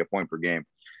is maybe a point per game.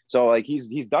 So like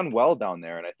he's done well down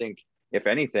there. And I think if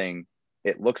anything,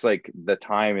 it looks like the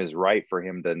time is right for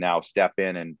him to now step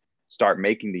in and start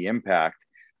making the impact.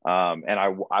 And I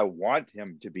want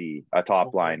him to be a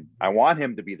top line. I want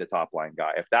him to be the top line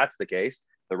guy. If that's the case,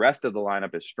 the rest of the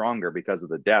lineup is stronger because of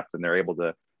the depth, and they're able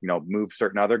to, move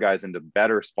certain other guys into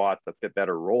better spots that fit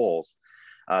better roles.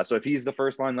 So if he's the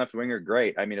first line left winger,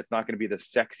 great. I mean, it's not going to be the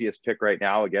sexiest pick right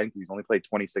now, again, because he's only played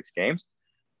 26 games,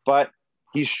 but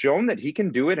he's shown that he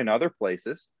can do it in other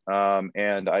places.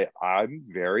 And I'm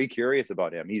very curious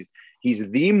about him. He's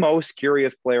the most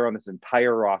curious player on this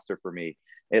entire roster for me,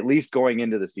 at least going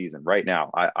into the season right now.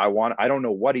 I don't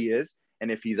know what he is. And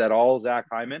if he's at all Zach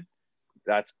Hyman,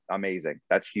 that's amazing.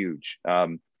 That's huge.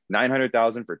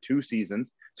 $900,000 for 2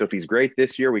 seasons. So if he's great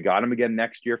this year, we got him again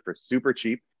next year for super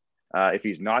cheap. If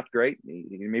he's not great,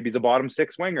 maybe he's a bottom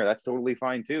 6 winger. That's totally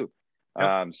fine too.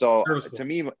 Yep. So Serviceable. to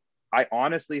me, I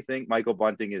honestly think Michael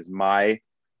Bunting is my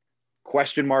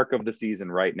question mark of the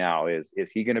season right now. Is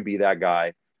he going to be that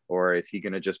guy, or is he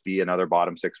going to just be another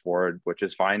bottom 6 forward, which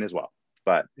is fine as well.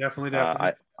 But Definitely.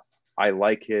 I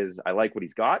like what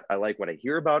he's got. I like what I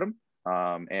hear about him.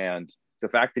 And the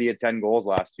fact that he had 10 goals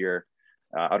last year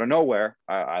out of nowhere,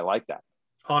 I like that.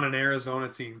 On an Arizona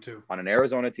team too. On an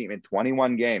Arizona team in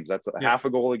 21 games. That's half a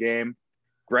goal a game.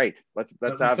 Great. Let's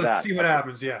have that. Let's see what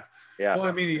happens. Yeah. Yeah. Well,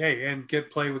 I mean, hey, and get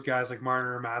play with guys like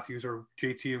Marner or Matthews or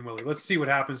JT and Willie. Let's see what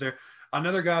happens there.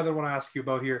 Another guy that I want to ask you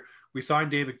about here. We signed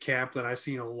David Kampf, and I've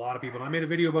seen a lot of people. And I made a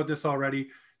video about this already.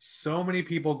 So many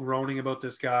people groaning about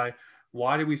this guy.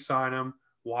 Why did we sign him?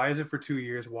 Why is it for 2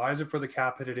 years? Why is it for the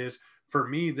cap hit it is? For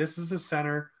me, this is a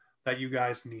center that you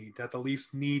guys need, that the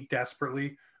Leafs need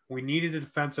desperately. We needed a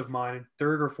defensive-minded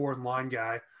third or fourth line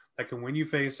guy that can win you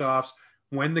faceoffs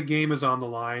when the game is on the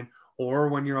line or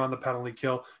when you're on the penalty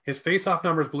kill. His faceoff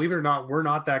numbers, believe it or not, were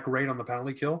not that great on the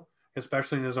penalty kill,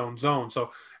 especially in his own zone.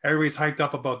 So everybody's hyped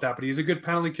up about that, but he's a good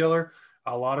penalty killer.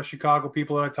 A lot of Chicago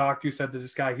people that I talked to said that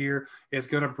this guy here is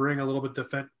going to bring a little bit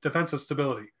defensive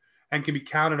stability and can be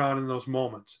counted on in those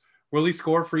moments. Will he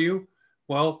score for you?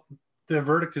 Well, the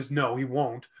verdict is no, he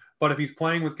won't. But if he's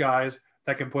playing with guys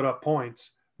that can put up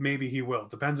points, maybe he will.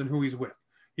 Depends on who he's with.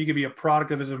 He could be a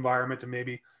product of his environment and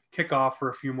maybe kick off for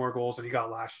a few more goals than he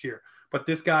got last year. But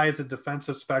this guy is a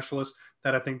defensive specialist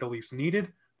that I think the Leafs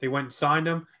needed. They went and signed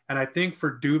him. And I think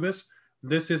for Dubas,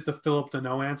 this is the Phillip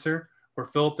Danault answer, where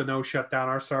Phillip Danault shut down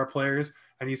our star players.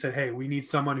 And he said, hey, we need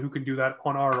someone who can do that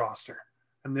on our roster.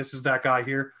 And this is that guy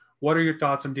here. What are your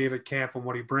thoughts on David Kampf and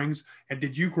what he brings? And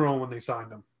did you groan when they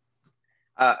signed him?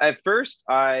 At first,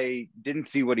 I didn't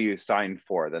see what he was signed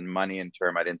for. The money and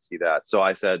term, I didn't see that. So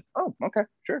I said, oh, okay,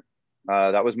 sure.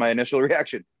 That was my initial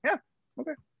reaction. Yeah,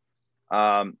 okay.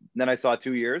 Then I saw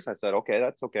 2 years. I said, okay,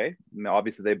 that's okay.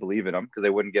 Obviously, they believe in him because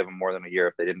they wouldn't give him more than a year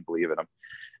if they didn't believe in him.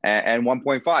 And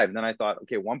 1.5. And then I thought,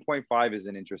 okay, 1.5 is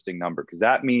an interesting number because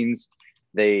that means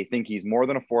they think he's more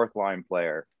than a fourth line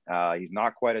player. He's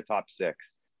not quite a top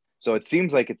 6. So it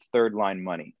seems like it's third line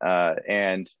money.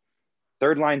 And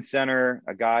third line center,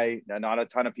 a guy that not a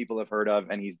ton of people have heard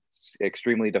of, and he's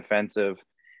extremely defensive.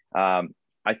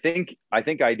 I think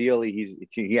ideally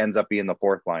he ends up being the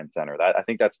fourth line center. I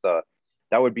think that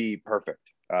would be perfect.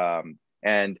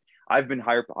 And I've been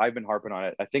harping on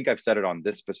it. I think I've said it on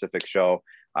this specific show.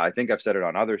 I think I've said it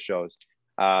on other shows.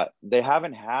 They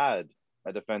haven't had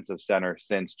a defensive center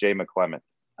since Jay McClement.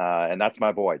 And that's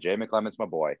my boy. Jay McClement's my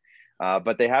boy.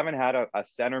 But they haven't had a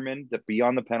centerman to be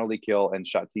on the penalty kill and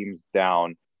shut teams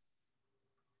down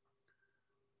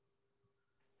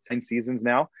 10 seasons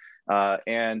now.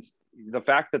 And the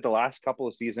fact that the last couple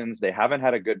of seasons, they haven't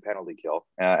had a good penalty kill.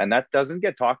 And that doesn't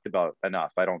get talked about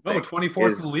enough, I don't think.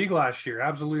 24th in the league last year.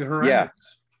 Absolutely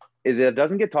horrendous. Yeah. It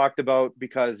doesn't get talked about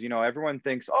because, everyone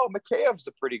thinks, oh, Mikheyev's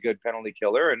a pretty good penalty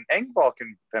killer and Engvall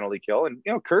can penalty kill. And,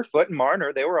 Kerfoot and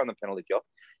Marner, they were on the penalty kill.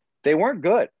 They weren't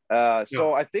good.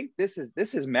 So I think this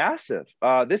is massive.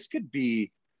 This could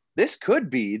be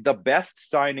the best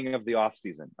signing of the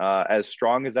offseason, as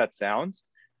strong as that sounds.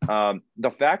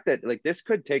 The fact that this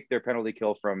could take their penalty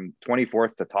kill from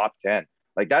 24th to top 10.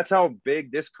 That's how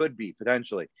big this could be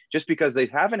potentially, just because they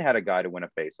haven't had a guy to win a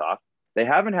faceoff. They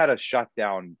haven't had a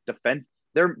shutdown defense.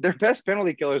 Their best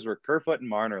penalty killers were Kerfoot and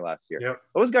Marner last year. Yep.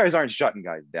 Those guys aren't shutting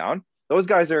guys down. Those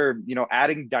guys are,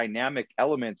 adding dynamic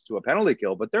elements to a penalty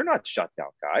kill, but they're not shutdown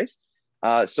guys.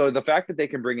 So the fact that they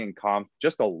can bring in Kampf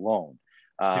just alone,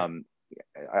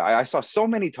 I saw so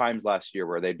many times last year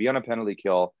where they'd be on a penalty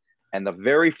kill and the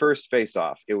very first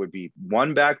faceoff, it would be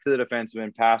one back to the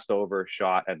defenseman, passed over,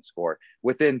 shot, and score.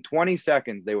 Within 20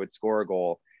 seconds, they would score a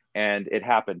goal. And it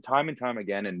happened time and time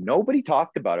again, and nobody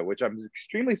talked about it, which I'm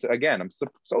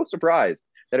so surprised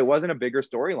that it wasn't a bigger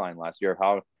storyline last year of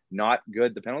how not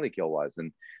good the penalty kill was.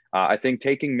 And I think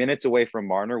taking minutes away from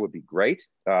Marner would be great.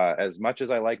 As much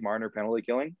as I like Marner penalty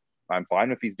killing, I'm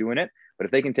fine if he's doing it. But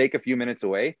if they can take a few minutes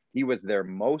away, he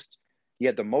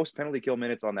had the most penalty kill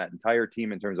minutes on that entire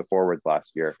team in terms of forwards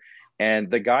last year.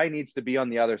 And the guy needs to be on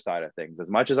the other side of things. As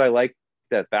much as I like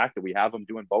the fact that we have him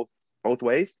doing both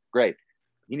ways, great.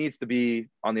 He needs to be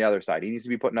on the other side. He needs to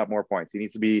be putting up more points. He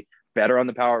needs to be better on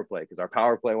the power play because our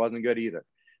power play wasn't good either.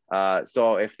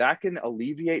 So if that can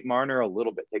alleviate Marner a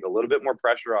little bit, take a little bit more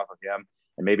pressure off of him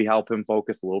and maybe help him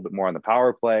focus a little bit more on the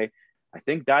power play, I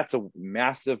think that's a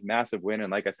massive, massive win.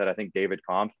 And like I said, I think David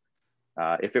Kampf,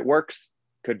 if it works,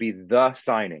 could be the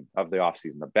signing of the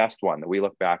offseason, the best one that we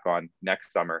look back on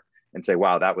next summer and say,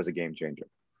 wow, that was a game changer.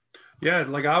 Yeah,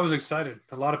 like I was excited.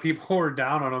 A lot of people were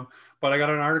down on him, but I got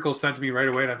an article sent to me right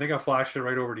away, and I think I flashed it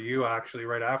right over to you actually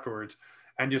right afterwards,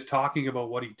 and just talking about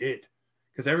what he did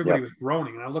because everybody Yep. was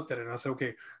groaning, and I looked at it and I said,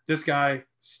 okay, this guy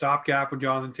stopgap when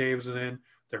Jonathan Taves is in,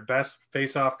 their best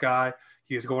face-off guy.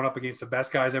 He is going up against the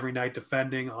best guys every night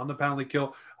defending on the penalty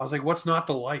kill. I was like, what's not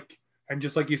to like? And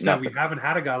just like you said, we Nothing. haven't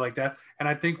had a guy like that, and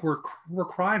I think we're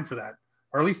crying for that,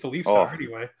 or at least the Leafs are Oh,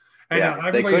 anyway. And yeah.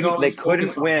 everybody's They always couldn't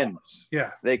focused on win. Dallas.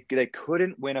 Yeah. They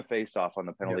couldn't win a face-off on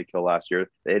the Yeah. penalty kill last year.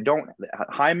 They don't.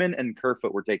 Hyman and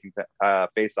Kerfoot were taking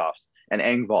face-offs, and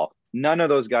Engvall. None of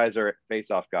those guys are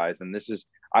face-off guys. And this is,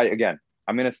 I'm going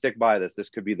to stick by this. This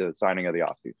could be the signing of the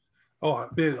offseason. Oh,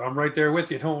 I'm right there with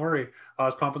you. Don't worry. I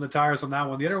was pumping the tires on that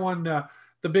one. The other one,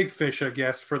 the big fish, I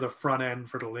guess, for the front end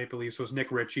for the Maple Leafs was Nick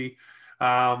Ritchie.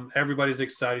 Everybody's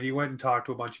excited. He went and talked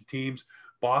to a bunch of teams.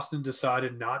 Boston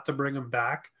decided not to bring him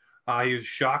back. He was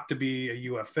shocked to be a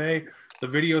UFA. The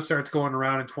video starts going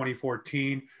around in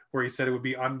 2014 where he said it would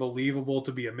be unbelievable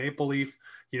to be a Maple Leaf.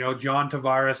 You know, John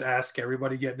Tavares-esque,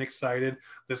 everybody getting excited.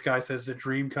 This guy says the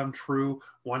dream come true,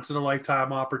 once in a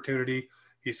lifetime opportunity.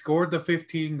 He scored the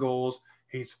 15 goals.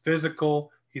 He's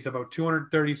physical. He's about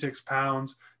 236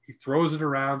 pounds. He throws it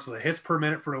around. So the hits per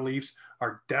minute for the Leafs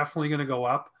are definitely going to go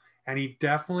up. And he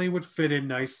definitely would fit in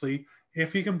nicely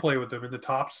if he can play with them in the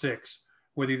top six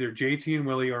with either JT and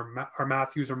Willie or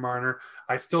Matthews or Marner.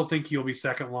 I still think he'll be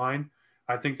second line.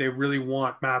 I think they really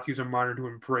want Matthews and Marner to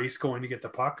embrace going to get the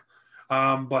puck.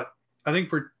 But I think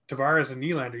for Tavares and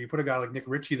Nylander, you put a guy like Nick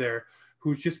Ritchie there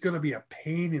who's just going to be a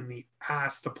pain in the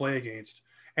ass to play against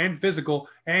and physical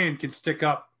and can stick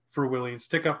up for Willie and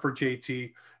stick up for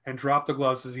JT and drop the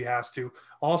gloves as he has to.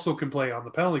 Also can play on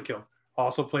the penalty kill.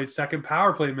 Also played second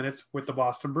power play minutes with the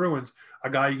Boston Bruins, a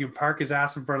guy you can park his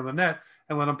ass in front of the net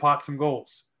and let him pot some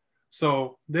goals.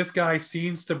 So this guy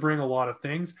seems to bring a lot of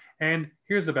things. And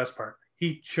here's the best part.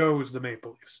 He chose the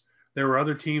Maple Leafs. There were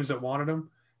other teams that wanted him.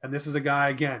 And this is a guy,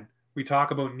 again, we talk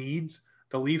about needs.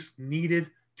 The Leafs needed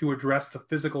to address the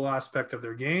physical aspect of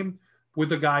their game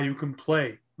with a guy who can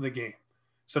play the game.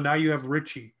 So now you have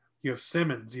Ritchie, you have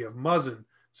Simmons, you have Muzzin.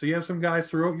 So you have some guys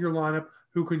throughout your lineup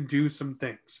who can do some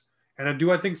things. And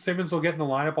do I think Simmons will get in the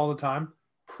lineup all the time?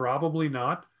 Probably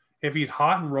not. If he's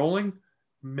hot and rolling,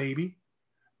 maybe.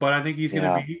 But I think he's going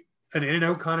to be an in and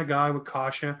out kind of guy with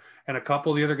Kasha and a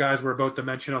couple of the other guys we're about to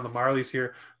mention on the Marlies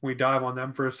here. We dive on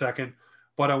them for a second.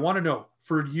 But I want to know,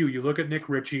 for you look at Nick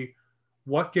Ritchie,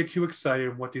 what gets you excited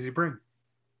and what does he bring?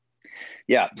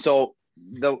 Yeah. So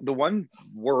the one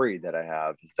worry that I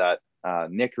have is that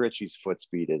Nick Ritchie's foot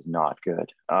speed is not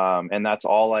good. And that's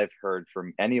all I've heard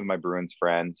from any of my Bruins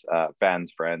friends,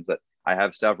 friends that I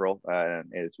have several.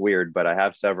 It's weird, but I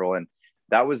have several. And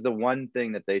that was the one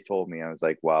thing that they told me. I was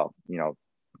like, well, you know,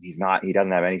 he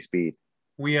doesn't have any speed.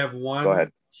 We have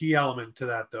one key element to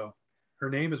that, though. Her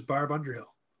name is Barb Underhill.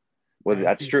 Well,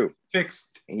 that's true.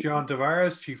 Fixed John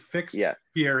Tavares. She fixed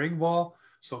Pierre Engvall.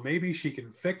 So maybe she can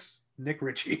fix Nick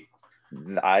Ritchie.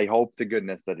 I hope to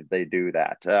goodness that they do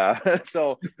that.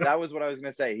 So that was what I was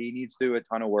going to say. He needs to do a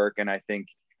ton of work. And I think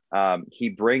he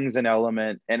brings an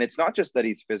element, and it's not just that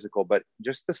he's physical, but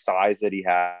just the size that he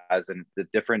has and the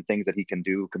different things that he can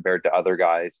do compared to other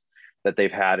guys that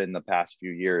they've had in the past few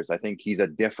years. I think he's a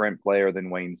different player than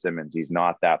Wayne Simmons. He's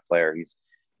not that player.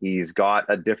 He's got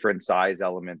a different size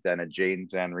element than a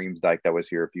James Van Riemsdyk that was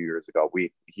here a few years ago.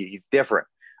 He's different.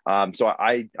 So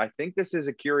I think this is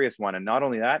a curious one. And not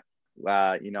only that,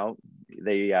 you know,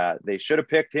 they should have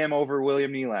picked him over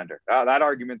William Nylander. That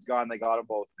argument's gone. They got them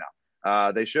both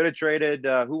now. They should have traded,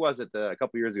 who was it a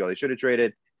couple years ago? They should have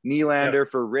traded Nylander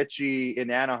for Ritchie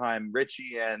in Anaheim,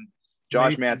 Ritchie and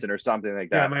Josh Manson or something like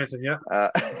that. Yeah, Manson, yeah.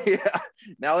 Yeah.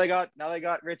 Now they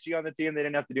got Ritchie on the team. They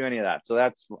didn't have to do any of that. So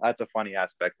that's a funny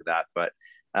aspect to that. But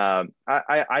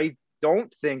I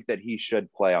don't think that he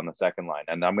should play on the second line.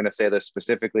 And I'm going to say this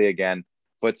specifically again,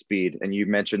 foot speed. And you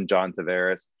mentioned John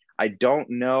Tavares. I don't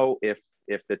know if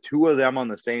the two of them on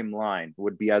the same line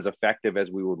would be as effective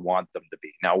as we would want them to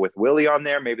be. Now with Willie on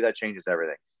there, maybe that changes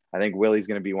everything. I think Willie's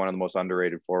going to be one of the most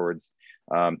underrated forwards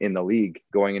in the league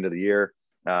going into the year,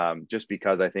 just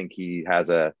because I think he has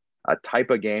a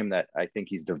type of game that I think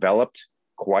he's developed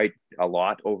quite a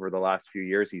lot over the last few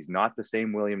years. He's not the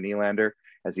same William Nylander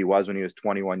as he was when he was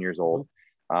 21 years old.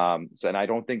 And I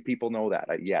don't think people know that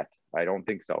yet. I don't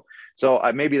think so. So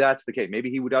maybe that's the case. Maybe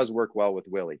he does work well with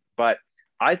Willie. But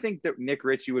I think that Nick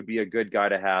Ritchie would be a good guy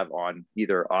to have on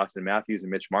either Austin Matthews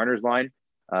and Mitch Marner's line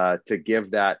to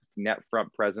give that net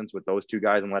front presence with those two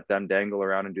guys and let them dangle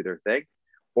around and do their thing.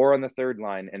 Or on the third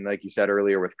line. And like you said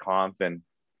earlier with Kampf, and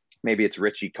maybe it's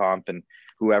Ritchie, Kampf, and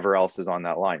whoever else is on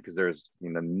that line, because there's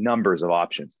numbers of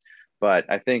options. But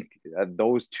I think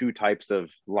those two types of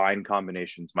line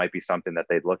combinations might be something that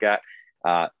they'd look at.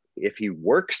 If he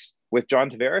works with John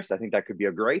Tavares, I think that could be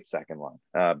a great second line.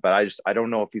 But I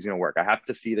don't know if he's going to work. I have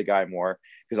to see the guy more,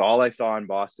 because all I saw in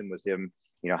Boston was him,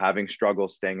 having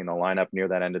struggles staying in the lineup near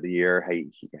that end of the year.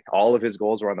 All of his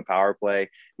goals were on the power play,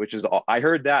 which is I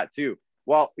heard that too.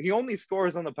 Well, he only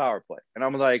scores on the power play, and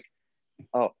I'm like,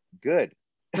 oh, good.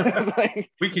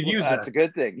 Like, we could use that. That's a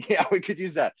good thing. Yeah, we could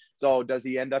use that. So does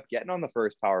he end up getting on the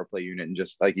first power play unit and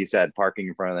just, like you said, parking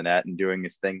in front of the net and doing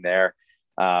his thing there?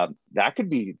 That could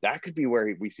be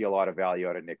where we see a lot of value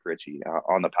out of Nick Ritchie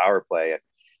on the power play. And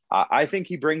I think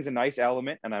he brings a nice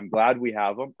element, and I'm glad we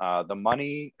have him. The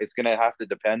money, it's going to have to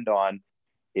depend on,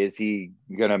 is he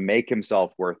going to make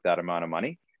himself worth that amount of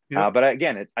money? Yep. But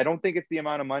again, I don't think it's the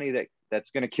amount of money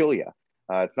that's going to kill you.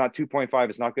 It's not 2.5.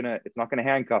 It's not gonna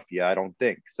handcuff you, I don't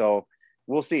think. So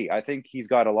we'll see. I think he's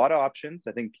got a lot of options.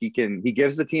 I think he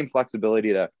gives the team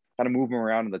flexibility to kind of move him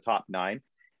around in the top 9.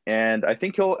 And I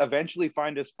think he'll eventually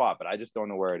find his spot, but I just don't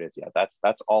know where it is yet.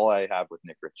 That's all I have with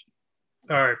Nick Ritchie.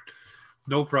 All right.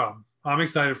 No problem. I'm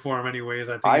excited for him anyways.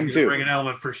 I think he's going to bring an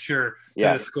element for sure to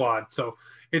the squad. So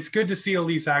it's good to see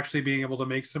Leafs actually being able to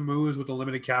make some moves with the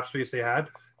limited cap space they had.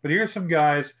 But here's some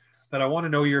guys that I want to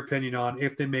know your opinion on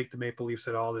if they make the Maple Leafs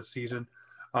at all this season.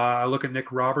 I look at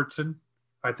Nick Robertson.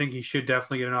 I think he should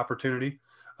definitely get an opportunity.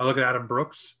 I look at Adam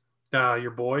Brooks,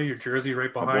 your boy, your jersey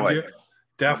right behind you.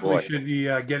 Definitely should be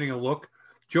getting a look.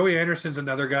 Joey Anderson's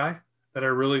another guy that I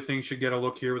really think should get a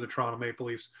look here with the Toronto Maple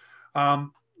Leafs.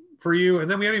 For you, and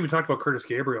then we haven't even talked about Curtis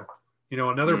Gabriel,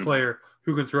 another player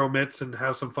who can throw mitts and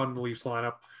have some fun in the Leafs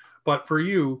lineup. But for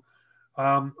you,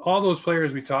 all those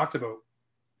players we talked about,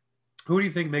 who do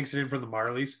you think makes it in from the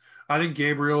Marlies? I think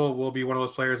Gabriel will be one of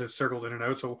those players that's circled in and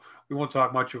out, so we won't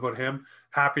talk much about him.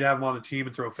 Happy to have him on the team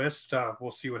and throw fists.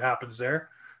 We'll see what happens there.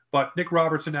 But Nick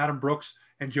Robertson, Adam Brooks,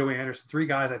 and Joey Anderson, 3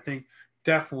 guys I think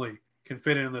definitely can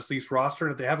fit in this Leafs roster.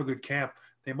 And if they have a good camp,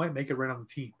 they might make it right on the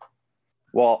team.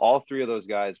 Well, all 3 of those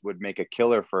guys would make a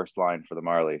killer first line for the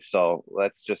Marlies. So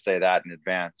let's just say that in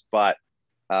advance. But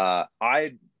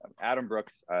Adam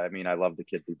Brooks, I mean, I love the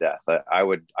kid to death. I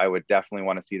would definitely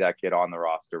want to see that kid on the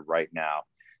roster right now.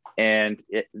 And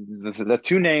the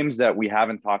 2 names that we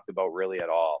haven't talked about really at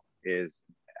all is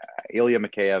Ilya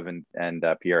Mikheyev and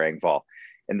Pierre Engvall.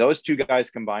 And those 2 guys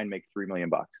combined make $3 million,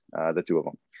 the 2 of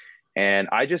them. And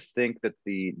I just think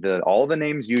that all the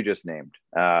names you just named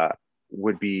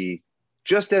would be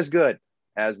just as good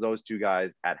as those 2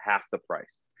 guys at half the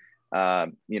price.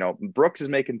 Brooks is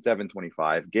making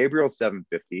 $725, Gabriel's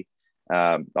 $750.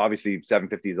 Obviously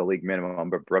 $750 is a league minimum,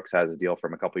 but Brooks has his deal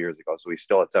from a couple years ago, so he's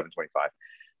still at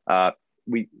 $725.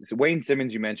 Wayne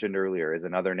Simmons, you mentioned earlier, is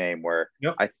another name where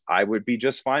I would be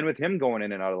just fine with him going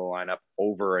in and out of the lineup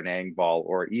over an Engvall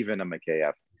or even a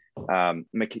Mikheyev.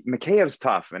 Mikheyev's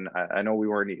tough, and I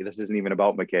know this isn't even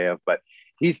about Mikheyev, but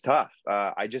he's tough.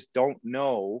 I just don't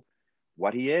know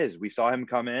what he is. We saw him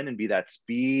come in and be that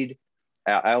speed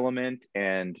element,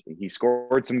 and he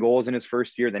scored some goals in his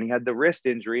first year. Then he had the wrist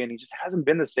injury, and he just hasn't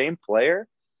been the same player.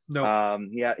 No,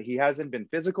 he hasn't been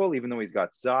physical, even though he's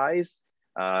got size.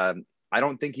 I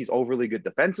don't think he's overly good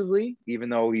defensively, even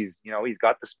though he's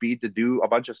got the speed to do a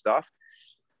bunch of stuff.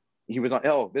 He was on.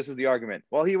 Oh, this is the argument.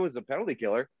 Well, he was a penalty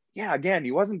killer. Yeah, again,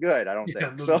 he wasn't good. I don't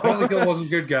think so. The penalty kill wasn't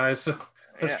good, guys. So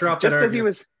let's drop that.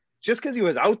 Just because he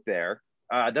was out there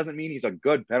doesn't mean he's a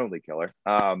good penalty killer.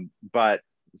 But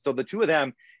so the 2 of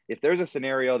them, if there's a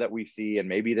scenario that we see, and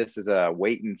maybe this is a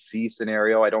wait and see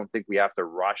scenario, I don't think we have to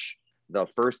rush. The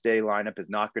first day lineup is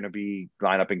not going to be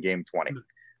lineup in game 20.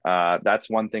 That's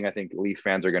one thing I think Leaf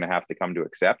fans are going to have to come to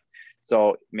accept.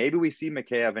 So maybe we see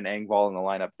Mikheyev and Engvall in the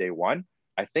lineup day 1.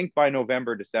 I think by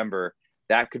November, December,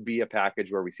 that could be a package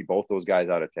where we see both those guys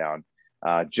out of town,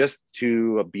 just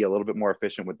to be a little bit more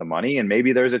efficient with the money. And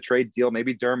maybe there's a trade deal.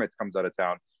 Maybe Dermott comes out of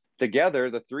town. Together,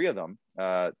 the 3 of them,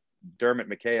 Dermott,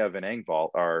 Mikheyev, and Engvall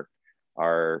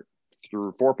are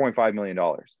through $4.5 million,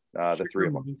 the 3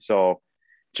 of them. So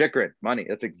Chychrun money.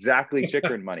 That's exactly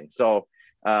Chychrun money. So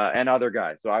and other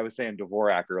guys. So I was saying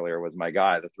Dvorak earlier was my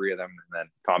guy, the 3 of them, and then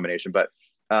combination. But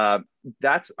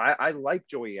I like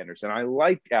Joey Anderson. I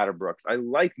like Adam Brooks. I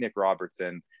like Nick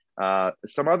Robertson.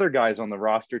 Some other guys on the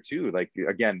roster too, like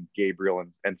again, Gabriel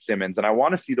and Simmons. And I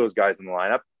want to see those guys in the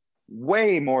lineup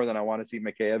way more than I want to see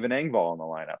Mikheyev and Engvall in the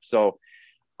lineup. So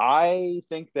I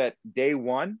think that day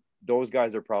 1, those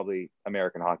guys are probably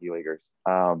American Hockey Leaguers.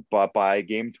 But by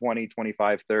game 20,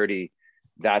 25, 30,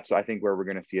 that's, I think, where we're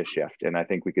going to see a shift. And I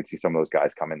think we could see some of those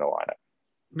guys come in the lineup.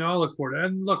 No, I look forward to it.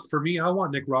 And look, for me, I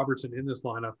want Nick Robertson in this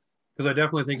lineup because I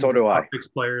definitely think he's a top 6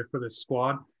 player for this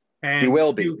squad. And he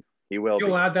will be. He will He'll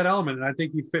be. add that element, and I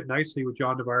think he'd fit nicely with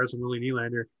John Tavares and Willie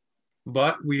Nylander.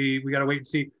 But we got to wait and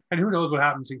see. And who knows what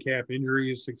happens in camp,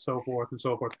 injuries and so forth and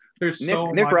so forth. There's so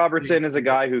Nick much. Robertson is a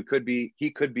guy who could be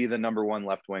the number one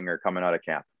left winger coming out of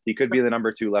camp. He could be the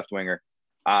number 2 left winger.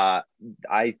 I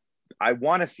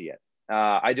want to see it.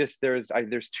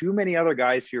 There's too many other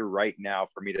guys here right now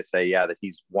for me to say that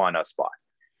he's won a spot.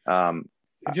 I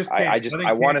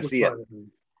want to see it.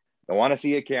 I want to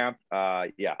see a camp.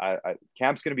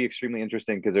 Camp's going to be extremely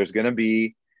interesting because there's going to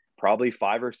be probably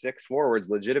 5 or 6 forwards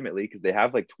legitimately, because they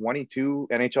have like 22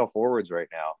 NHL forwards right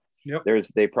now. Yep.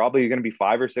 They probably going to be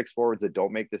 5 or 6 forwards that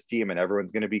don't make this team, and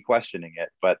everyone's going to be questioning it.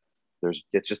 But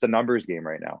it's just a numbers game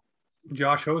right now.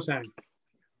 Josh Ho-Sang.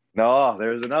 No,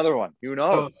 there's another one. Who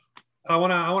knows? So I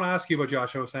want to ask you about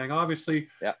Josh Ho-Sang. Obviously,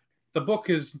 the book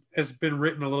has been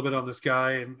written a little bit on this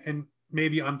guy, and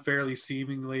maybe unfairly,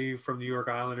 seemingly, from New York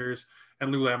Islanders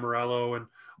and Lou Lamoriello, and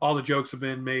all the jokes have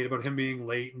been made about him being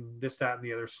late and this, that, and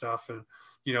the other stuff. And,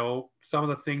 some of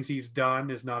the things he's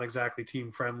done is not exactly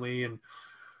team friendly. And,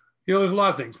 there's a lot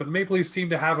of things, but the Maple Leafs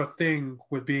seem to have a thing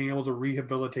with being able to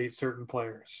rehabilitate certain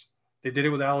players. They did it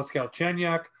with Alex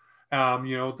Galchenyuk.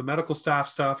 The medical staff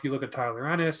stuff, you look at Tyler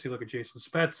Ennis, you look at Jason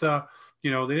Spezza, they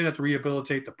didn't have to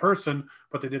rehabilitate the person,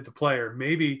 but they did the player.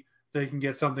 Maybe they can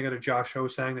get something out of Josh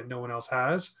Ho-Sang that no one else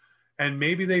has. And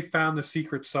maybe they found the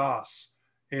secret sauce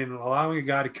in allowing a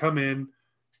guy to come in,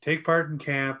 take part in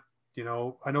camp. I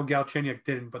know Galchenyuk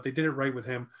didn't, but they did it right with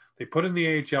him. They put in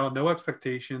the AHL, no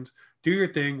expectations, do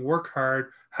your thing, work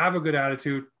hard, have a good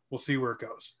attitude. We'll see where it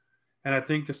goes. And I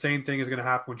think the same thing is going to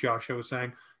happen with Josh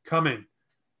Ho-Sang. Come in,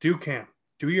 do camp,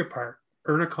 do your part,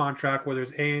 earn a contract, whether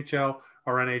it's AHL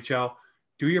or NHL,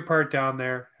 do your part down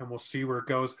there, and we'll see where it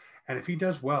goes. And if he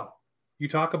does well, you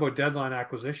talk about deadline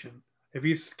acquisition. If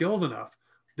he's skilled enough,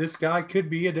 this guy could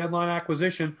be a deadline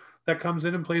acquisition that comes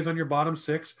in and plays on your bottom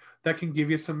 6 that can give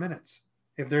you some minutes.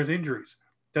 If there's injuries,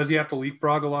 does he have to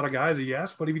leapfrog a lot of guys?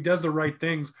 Yes, but if he does the right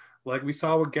things, like we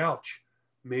saw with Gouch,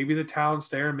 maybe the talent's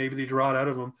there, maybe they draw it out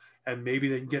of him, and maybe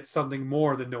they can get something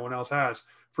more that no one else has.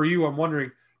 For you, I'm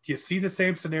wondering, do you see the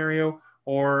same scenario,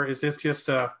 or is this just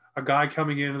a guy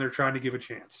coming in and they're trying to give a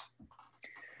chance?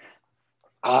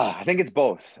 I think it's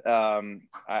both.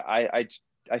 I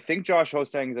think Josh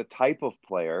Ho-Sang is a type of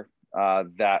player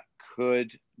that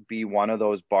could be one of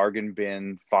those bargain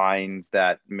bin finds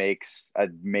that makes a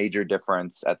major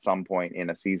difference at some point in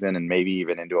a season and maybe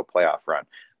even into a playoff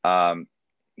run.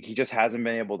 He just hasn't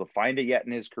been able to find it yet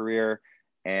in his career,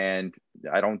 and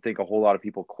I don't think a whole lot of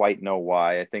people quite know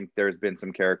why. I think there's been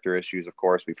some character issues, of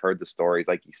course. We've heard the stories,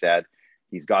 like you said.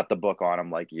 He's got the book on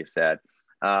him, like you said.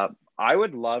 I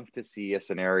would love to see a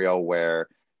scenario where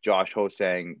Josh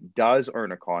Ho-Sang does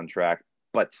earn a contract,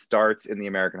 but starts in the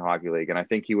American Hockey League. And I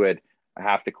think he would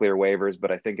have to clear waivers,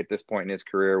 but I think at this point in his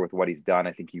career with what he's done,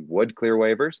 I think he would clear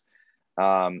waivers.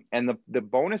 And the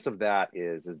bonus of that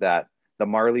is that the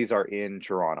Marlies are in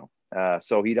Toronto.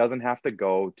 So he doesn't have to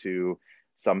go to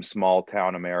some small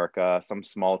town America, some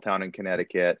small town in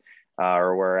Connecticut,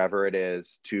 or wherever it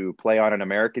is, to play on an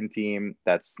American team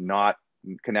that's not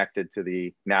connected to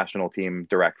the national team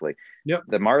directly. Yep.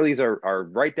 The Marlies are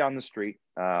right down the street.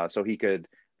 So he could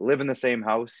live in the same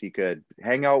house. He could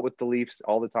hang out with the Leafs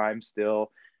all the time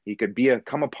still. He could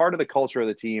become a part of the culture of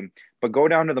the team, but go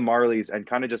down to the Marlies and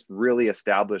kind of just really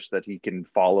establish that he can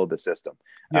follow the system.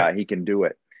 Yeah. He can do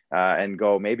it. And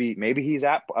go, maybe he's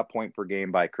at a point per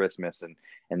game by Christmas,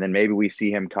 and then maybe we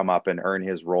see him come up and earn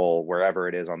his role wherever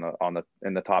it is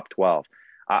in the top 12.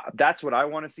 That's what I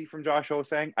want to see from Josh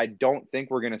Ho-Sang. I don't think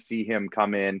we're going to see him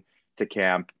come in to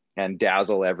camp and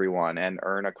dazzle everyone and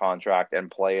earn a contract and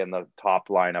play in the top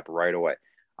lineup right away.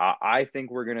 I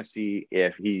think we're going to see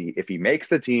if he makes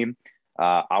the team.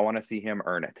 I want to see him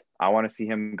earn it. I want to see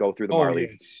him go through the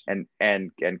Marlies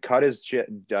and cut his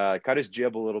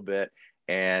jib a little bit,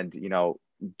 and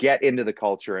get into the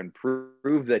culture and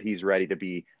prove that he's ready to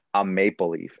be a Maple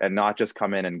Leaf and not just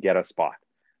come in and get a spot.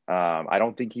 I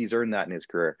don't think he's earned that in his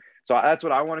career. So that's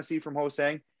what I want to see from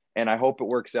Ho-Sang, and I hope it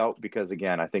works out, because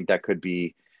again, I think that could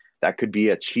be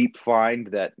a cheap find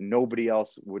that nobody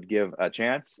else would give a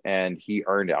chance, and he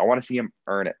earned it. I want to see him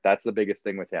earn it. That's the biggest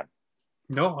thing with him.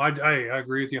 No, I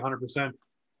agree with you 100%.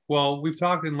 Well, we've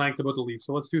talked in length about the Leafs,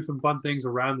 so let's do some fun things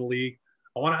around the league.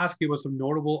 I want to ask you about some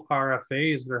notable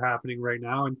RFAs that are happening right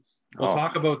now, and we'll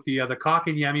talk about the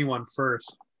Kotkaniemi one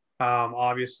first.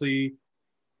 Obviously,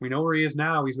 we know where he is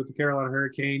now. He's with the Carolina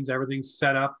Hurricanes. Everything's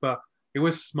set up. It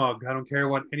was smug. I don't care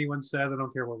what anyone says. I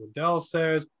don't care what Liddell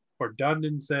says or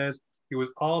Dundon says. It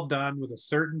was all done with a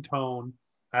certain tone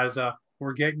as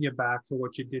we're getting you back for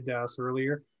what you did to us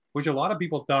earlier, which a lot of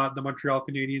people thought the Montreal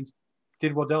Canadiens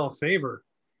did Waddell a favor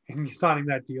in signing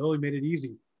that deal. He made it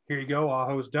easy. Here you go.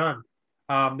 Aho's done.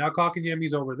 Now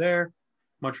Kotkaniemi's over there.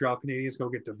 Montreal Canadiens go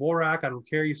get Dvorak. I don't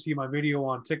care. You see my video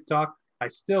on TikTok. I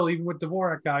still, even with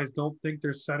Dvorak, guys, don't think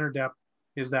their center depth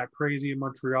is that crazy in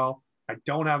Montreal. I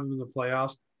don't have them in the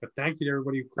playoffs, but thank you to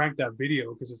everybody who cranked that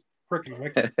video because it's freaking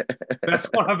wicked.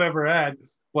 Best one I've ever had.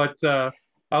 But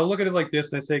I'll look at it like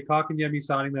this and I say Kotkaniemi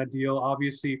signing that deal.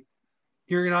 Obviously,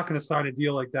 you're not going to sign a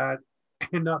deal like that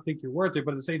and not think you're worth it.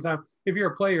 But at the same time, if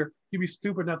you're a player, you'd be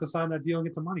stupid not to sign that deal and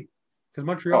get the money because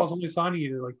Montreal's only signing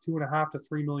you to like $2.5 to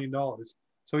 $3 million.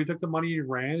 So he took the money and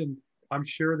ran, and I'm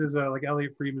sure there's like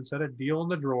Elliot Friedman said, a deal in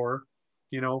the drawer,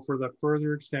 for the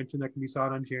further extension that can be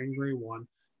signed on January 1.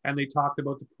 And they talked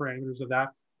about the parameters of that,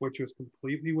 which was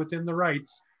completely within the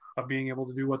rights of being able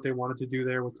to do what they wanted to do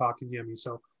there with Kotkaniemi.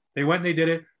 So they went and they did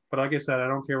it. But like I said, I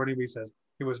don't care what anybody says.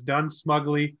 It was done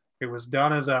smugly. It was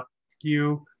done as a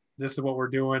you. This is what we're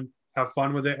doing. Have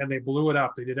fun with it. And they blew it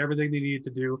up. They did everything they needed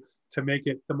to do to make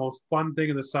it the most fun thing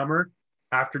of the summer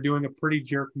after doing a pretty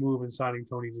jerk move in signing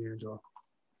Tony DeAngelo.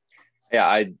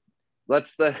 Yeah,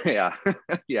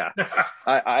 yeah.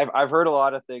 I've heard a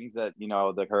lot of things that,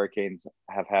 the Hurricanes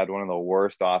have had one of the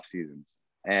worst off seasons,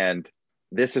 and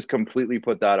this has completely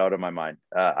put that out of my mind.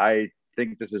 I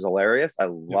think this is hilarious. I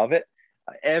love it.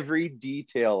 Every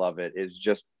detail of it is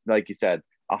just, like you said,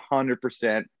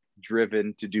 100%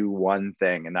 driven to do one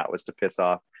thing, and that was to piss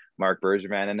off Marc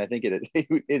Bergevin. And I think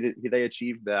they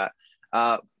achieved that.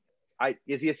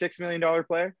 Is he a $6 million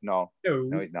player? No,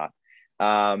 he's not.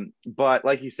 But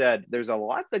like you said, there's a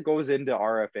lot that goes into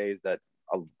RFAs that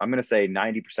I'm going to say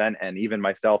 90%, and even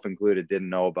myself included, didn't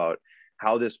know about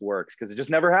how this works because it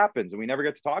just never happens and we never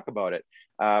get to talk about it.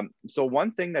 So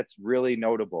one thing that's really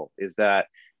notable is that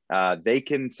they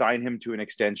can sign him to an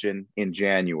extension in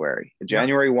January.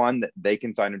 January 1, they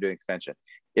can sign him to an extension.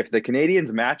 If the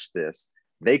Canadians match this,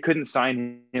 they couldn't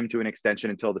sign him to an extension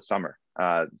until the summer.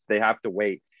 They have to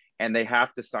wait, and they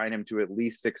have to sign him to at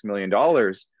least $6 million,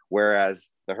 whereas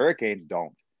the Hurricanes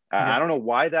don't. I don't know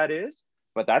why that is,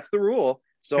 but that's the rule.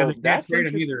 So that's trade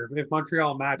him either. If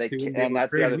Montreal matched, and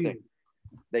that's the other thing.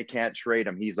 They can't trade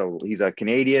him. He's a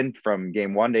Canadian from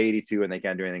game 1 to 82, and they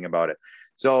can't do anything about it.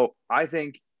 So I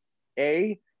think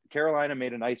Carolina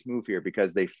made a nice move here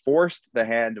because they forced the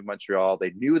hand of Montreal.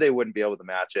 They knew they wouldn't be able to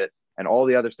match it and all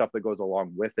the other stuff that goes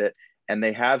along with it. And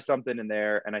they have something in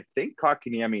there. And I think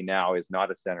Kotkaniemi now is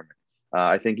not a centerman.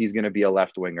 I think he's going to be a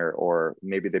left winger, or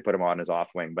maybe they put him on as off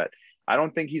wing, but I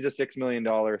don't think he's a $6 million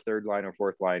third line or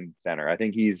fourth line center. I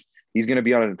think he's going to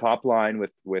be on the top line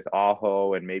with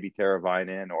Aho and maybe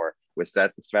Teravainen or with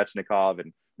Svechnikov,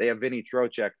 and they have Vinny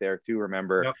Trocheck there too.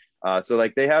 Remember, so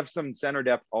like they have some center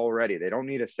depth already. They don't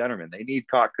need a centerman. They need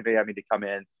Kotkaniemi to come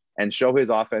in and show his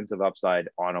offensive upside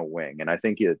on a wing, and I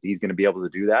think he's going to be able to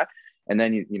do that. And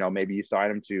then, maybe you sign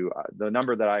him to the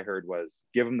number that I heard was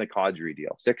give him the Kadri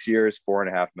deal, 6 years,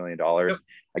 $4.5 million. Yep.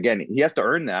 Again, he has to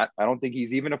earn that. I don't think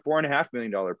he's even a $4.5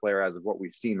 million player as of what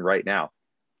we've seen right now.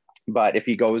 But if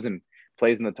he goes and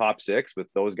plays in the top 6 with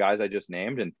those guys I just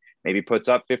named and maybe puts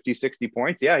up 50, 60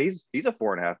 points, yeah, he's a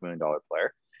 $4.5 million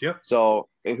player. Yeah. So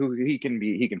he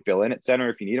can fill in at center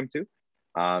if you need him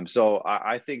to. So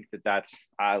I think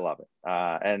I love it.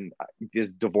 And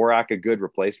is Dvorak a good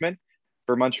replacement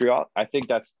for Montreal? I think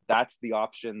that's the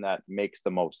option that makes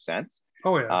the most sense.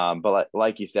 Oh yeah. But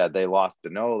like you said, they lost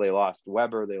Danault, they lost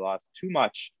Weber, they lost too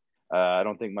much. I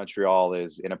don't think Montreal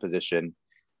is in a position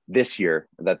this year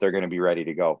that they're going to be ready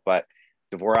to go. But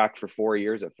Dvorak for 4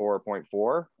 years at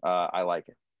 4.4, I like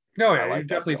it. No, yeah, you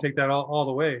definitely take that all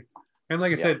the way. And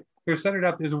like I said, their center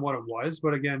depth isn't what it was,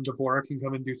 but again, Dvorak can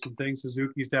come and do some things.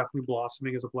 Suzuki's definitely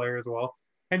blossoming as a player as well.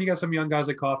 And you got some young guys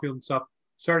like Caulfield and stuff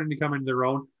starting to come into their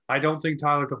own. I don't think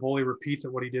Tyler Toffoli repeats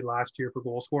at what he did last year for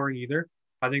goal scoring either.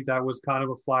 I think that was kind of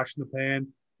a flash in the pan,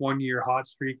 1 year hot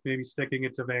streak, maybe sticking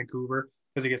it to Vancouver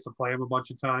because he gets to play him a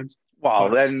bunch of times. Well,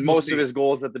 then most of his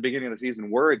goals at the beginning of the season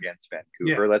were against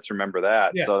Vancouver. Yeah. Let's remember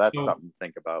that. Yeah. So that's something to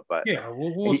think about. But yeah,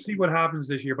 we'll see what happens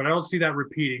this year, but I don't see that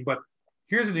repeating. But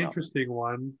here's an interesting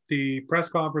one. The press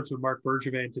conference with Marc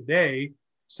Bergevin today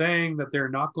saying that they're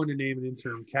not going to name an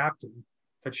interim captain,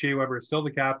 that Shea Weber is still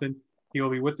the captain. He will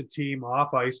be with the team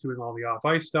off ice, doing all the off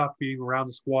ice stuff, being around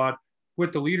the squad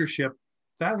with the leadership.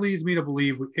 That leads me to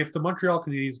believe if the Montreal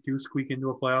Canadiens do squeak into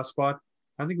a playoff spot,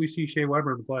 I think we see Shea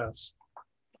Weber in the playoffs.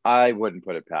 I wouldn't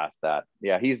put it past that.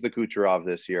 Yeah, he's the Kucherov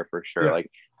this year for sure. Yeah.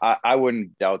 Like I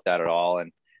wouldn't doubt that at all.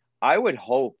 And I would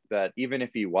hope that even if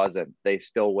he wasn't, they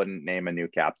still wouldn't name a new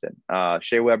captain.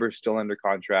 Shea Weber's still under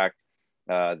contract.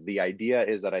 The idea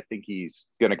is that I think he's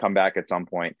going to come back at some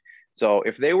point. So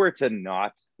if they were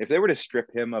to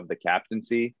strip him of the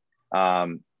captaincy,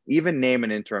 even name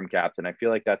an interim captain. I feel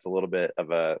like that's a little bit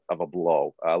of a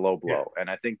low blow. And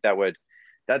I think I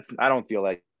don't feel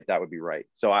like that would be right.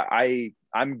 So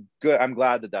I'm good. I'm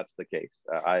glad that that's the case.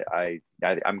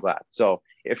 I'm glad. So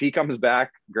if he comes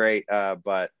back, great.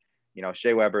 But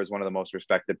Shea Weber is one of the most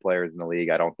respected players in the league.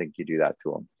 I don't think you do that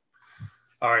to him.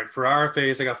 All right, for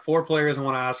RFAs, I got 4 players I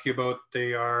want to ask you about.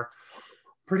 They are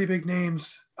pretty big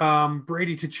names.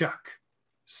 Brady Tkachuk.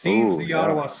 Seems the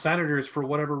Ottawa Senators, for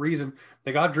whatever reason,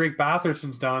 they got Drake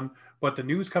Batherson's done, but the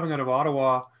news coming out of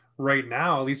Ottawa right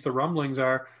now, at least the rumblings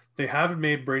are, they haven't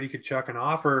made Brady Tkachuk an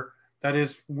offer that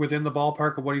is within the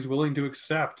ballpark of what he's willing to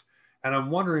accept. And I'm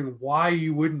wondering why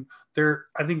you wouldn't. They're,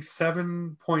 I think,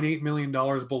 $7.8 million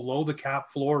below the cap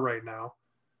floor right now.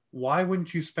 Why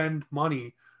wouldn't you spend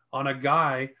money on a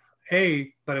guy,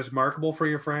 A, that is marketable for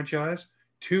your franchise,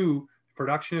 2,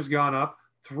 production has gone up,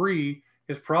 3,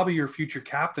 is probably your future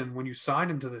captain when you sign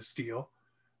him to this deal?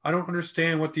 I don't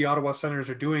understand what the Ottawa Senators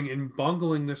are doing in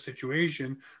bungling this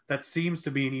situation that seems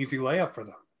to be an easy layup for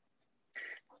them.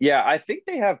 Yeah, I think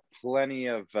they have plenty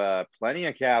of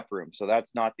cap room, so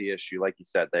that's not the issue. Like you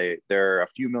said, they're a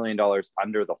few $1 million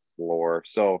under the floor,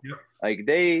 so like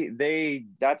they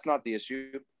that's not the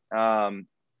issue.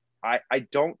 I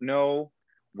don't know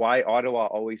why Ottawa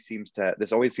always seems to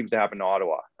happen to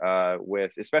Ottawa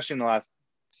with, especially in the last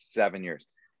 7 years.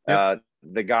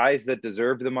 The guys that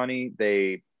deserve the money,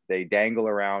 they dangle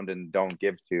around and don't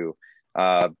give to.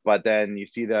 But then you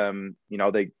see them,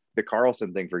 the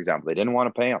Carlson thing, for example, they didn't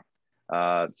want to pay him.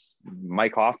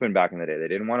 Mike Hoffman back in the day, they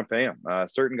didn't want to pay him.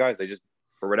 Certain guys, they just,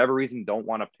 for whatever reason, don't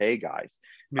want to pay guys.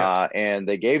 And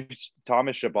they gave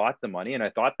Thomas Chabot the money, and I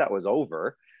thought that was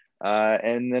over.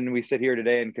 And then we sit here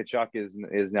today, and Tkachuk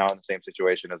is now in the same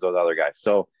situation as those other guys.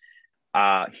 So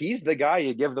he's the guy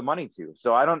you give the money to.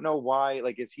 So I don't know why.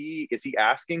 Like, is he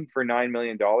asking for $9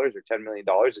 million or $10 million?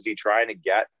 Is he trying to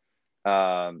get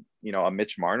a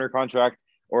Mitch Marner contract,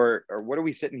 or what are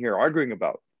we sitting here arguing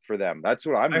about for them? That's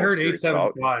what I heard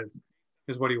 875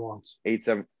 is what he wants.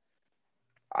 87.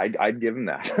 I'd give him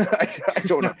that. I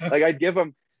don't know. Like, I'd give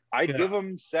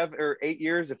him 7 or 8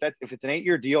 years. If it's an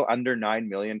 8-year deal under $9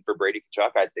 million for Brady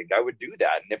Tkachuk, I think I would do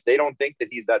that. And if they don't think that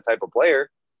he's that type of player,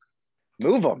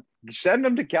 move him. Send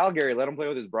him to Calgary. Let him play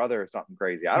with his brother or something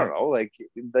crazy. I don't know. Like,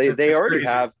 they already crazy.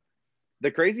 Have.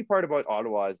 The crazy part about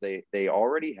Ottawa is they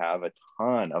already have a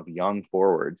ton of young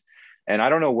forwards, and I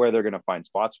don't know where they're going to find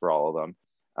spots for all of them.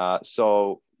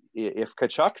 So if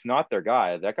Kachuk's not their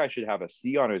guy, that guy should have a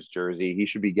C on his jersey. He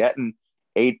should be getting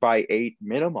 8x8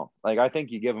 minimum. Like, I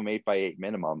think you give him 8x8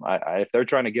 minimum. If they're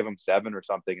trying to give him 7 or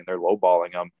something and they're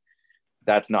lowballing him,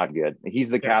 that's not good.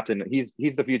 He's the captain. He's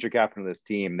the future captain of this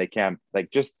team. They can't, like,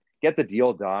 just get the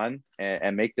deal done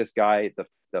and make this guy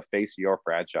the face of your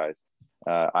franchise.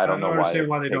 I don't know why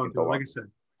they don't do it. Like I said,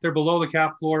 they're below the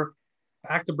cap floor.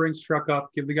 Back the Brinks truck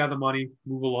up, give the guy the money,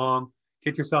 move along,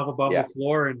 get yourself above the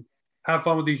floor, and have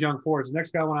fun with these young forwards. The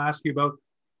next guy I want to ask you about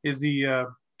is the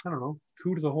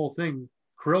coup to the whole thing,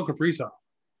 Kirill Kaprizov.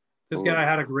 This guy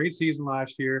had a great season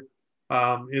last year.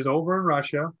 Is over in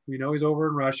Russia. We know he's over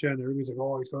in Russia, and everybody's like,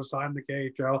 oh, he's going to sign the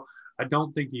KHL. I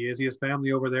don't think he is. He has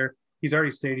family over there. He's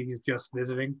already stating he's just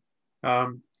visiting.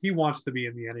 He wants to be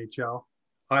in the NHL.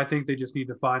 I think they just need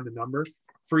to find the number.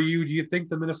 For you, do you think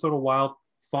the Minnesota Wild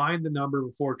find the number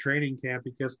before training camp?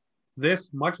 Because this,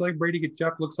 much like Brady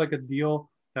Tkachuk, looks like a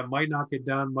deal that might not get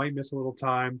done, might miss a little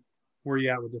time. Where are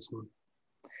you at with this one?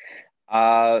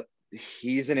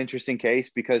 He's an interesting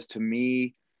case because, to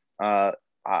me,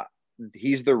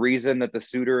 he's the reason that the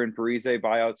Suter and Parise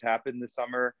buyouts happened this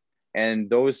summer. And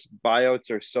those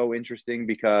buyouts are so interesting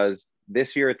because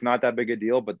this year it's not that big a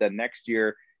deal, but then next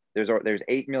year there's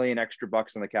 $8 million extra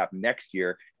bucks on the cap next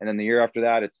year, and then the year after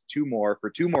that it's 2 more for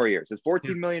 2 more years. It's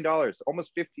 $14 million,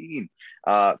 almost 15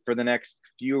 for the next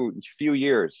few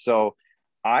years. So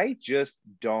I just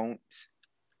don't.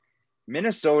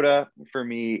 Minnesota, for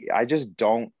me, I just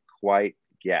don't quite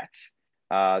get.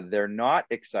 They're not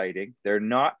exciting. They're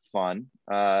not fun.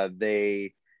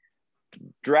 They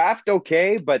draft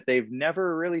okay, but they've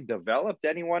never really developed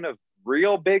anyone of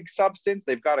real big substance.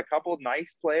 They've got a couple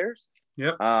nice players.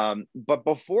 But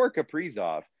before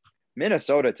Kaprizov,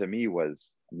 Minnesota to me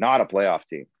was not a playoff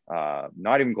team,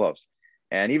 not even close.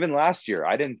 And even last year,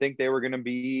 I didn't think they were going to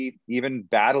be even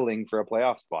battling for a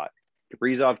playoff spot.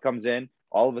 Kaprizov comes in,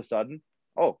 all of a sudden,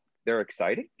 they're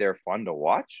exciting. They're fun to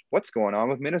watch. What's going on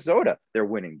with Minnesota? They're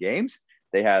winning games.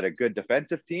 They had a good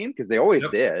defensive team because they always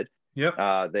did. They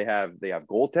have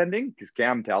goaltending because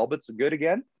Cam Talbot's good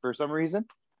again for some reason.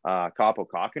 Kaapo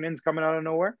Kakinen's coming out of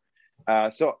nowhere.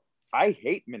 So I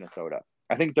hate Minnesota.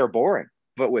 I think they're boring.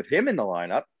 But with him in the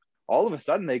lineup, all of a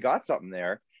sudden they got something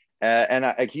there.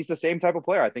 He's the same type of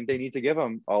player. I think they need to give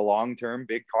him a long-term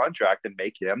big contract and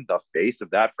make him the face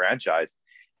of that franchise.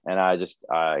 And I just,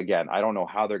 again, I don't know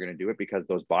how they're going to do it, because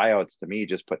those buyouts to me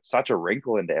just put such a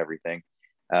wrinkle into everything.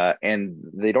 And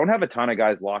they don't have a ton of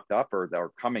guys locked up or that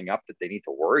are coming up that they need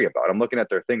to worry about. I'm looking at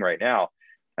their thing right now.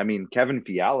 I mean, Kevin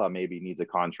Fiala maybe needs a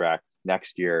contract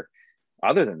next year.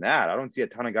 Other than that, I don't see a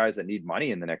ton of guys that need money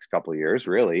in the next couple of years,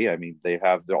 really. I mean, they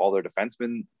have all their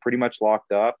defensemen pretty much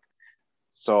locked up.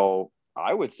 So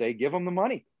I would say give him the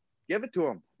money. Give it to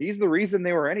him. He's the reason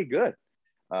they were any good.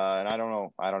 And I don't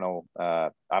know.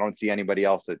 I don't see anybody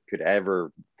else that could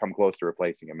ever come close to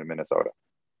replacing him in Minnesota.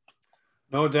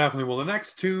 No, definitely. Well, the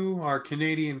next two are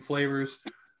Canadian flavors.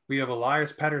 We have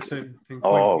Elias Pettersson and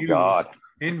Oh, Quinn Hughes God.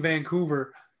 in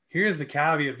Vancouver. Here's the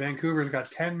caveat. Vancouver's got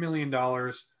 $10 million,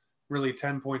 really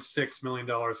 $10.6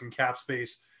 million in cap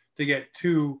space to get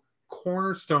two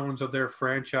cornerstones of their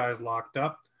franchise locked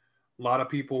up. A lot of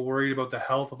people worried about the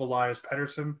health of Elias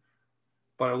Pettersson.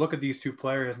 But I look at these two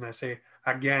players and I say,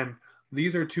 again,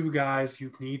 these are two guys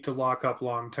you need to lock up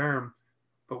long term.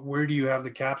 But where do you have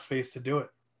the cap space to do it?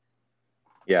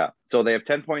 Yeah. So they have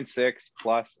 10.6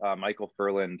 plus Michael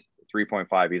Furland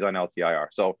 3.5. He's on LTIR.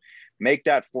 So make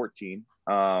that 14,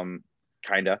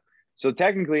 kind of. So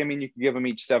technically, I mean, you can give them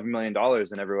each $7 million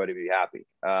and everybody would be happy.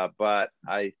 But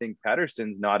I think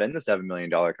Pettersson's not in the $7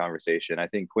 million conversation. I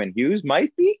think Quinn Hughes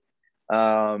might be.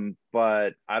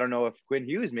 But I don't know if Quinn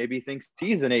Hughes maybe thinks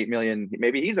he's an $8 million,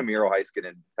 maybe he's a Miro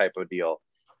Heiskanen type of deal.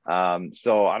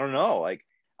 So I don't know. Like,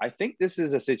 I think this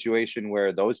is a situation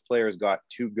where those players got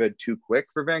too good too quick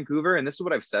for Vancouver. And this is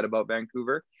what I've said about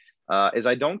Vancouver, is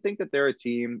I don't think that they're a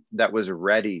team that was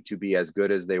ready to be as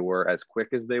good as they were, as quick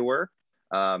as they were,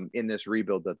 in this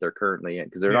rebuild that they're currently in,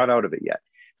 because they're not out of it yet.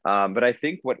 But I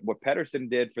think what Pettersson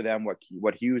did for them,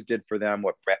 what Hughes did for them,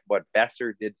 what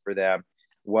Besser did for them,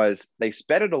 was they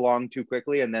sped it along too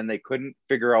quickly, and then they couldn't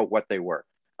figure out what they were.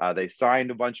 They signed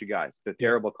a bunch of guys to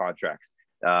terrible contracts.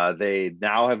 They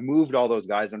now have moved all those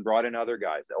guys and brought in other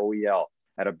guys. OEL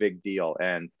had a big deal,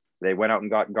 and they went out and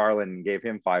got Garland and gave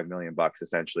him $5 million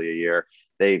essentially a year.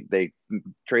 They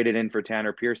traded in for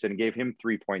Tanner Pearson and gave him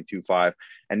 3.25,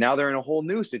 and now they're in a whole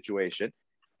new situation.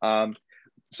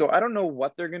 So I don't know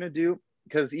what they're going to do,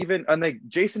 because even on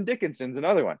Jason Dickinson's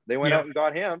another one. They went out and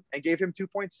got him and gave him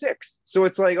 2.6. So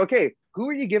it's like, okay, who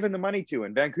are you giving the money to?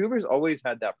 And Vancouver's always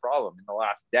had that problem in the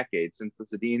last decade since the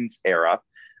Sedin's era.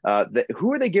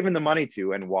 Who are they giving the money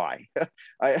to and why?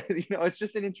 It's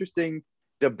just an interesting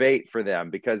debate for them,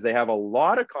 because they have a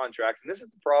lot of contracts, and this is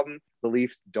the problem the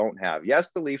Leafs don't have. Yes,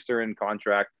 the Leafs are in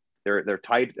contract. They're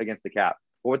tight against the cap.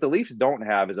 But what the Leafs don't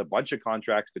have is a bunch of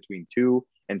contracts between $2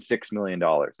 and $6 million.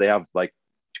 They have like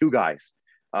two guys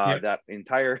that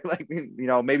entire,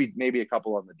 maybe a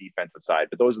couple on the defensive side,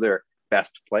 but those are their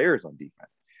best players on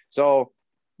defense. So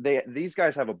these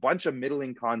guys have a bunch of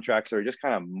middling contracts that are just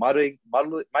kind of muddying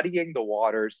the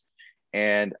waters.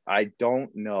 And I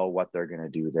don't know what they're going to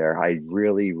do there. I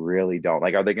really, really don't.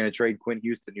 Like, are they going to trade Quinn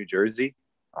Hughes to New Jersey?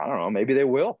 I don't know. Maybe they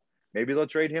will. Maybe they'll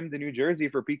trade him to New Jersey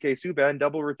for PK Subban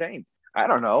double retained. I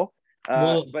don't know.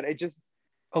 But it just,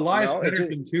 Elias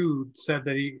Pettersson too said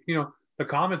that the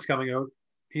comments coming out,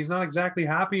 he's not exactly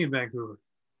happy in Vancouver.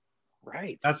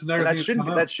 Right. That's another thing.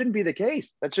 That shouldn't be the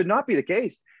case. That should not be the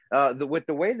case. With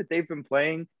the way that they've been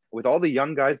playing, with all the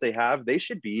young guys they have, they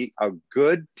should be a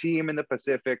good team in the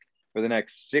Pacific for the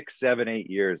next 6, 7, 8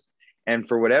 years. And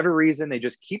for whatever reason, they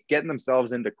just keep getting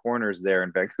themselves into corners there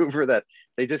in Vancouver that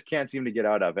they just can't seem to get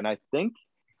out of. And I think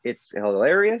it's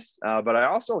hilarious, but I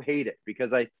also hate it,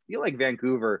 because I feel like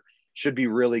Vancouver should be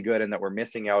really good and that we're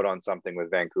missing out on something with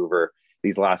Vancouver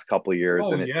these last couple of years.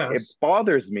 It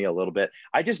bothers me a little bit.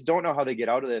 I just don't know how they get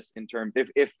out of this in terms,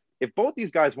 if both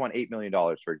these guys want $8 million,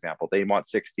 for example, they want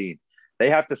 16, they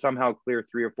have to somehow clear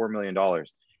 $3 or $4 million.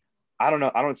 I don't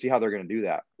know. I don't see how they're going to do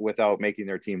that without making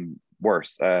their team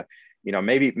worse.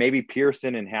 Maybe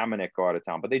Pearson and Hamonic go out of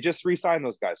town, but they just re-signed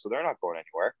those guys, so they're not going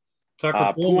anywhere.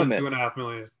 Tucker Pullman, $2.5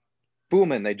 million.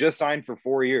 Pullman, they just signed for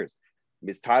 4 years.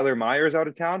 Is Tyler Myers out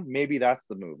of town? Maybe that's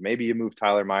the move. Maybe you move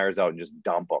Tyler Myers out and just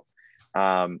dump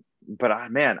him. But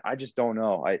I just don't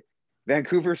know.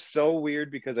 Vancouver's so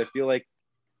weird, because I feel like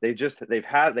they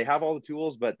have all the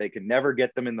tools, but they can never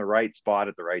get them in the right spot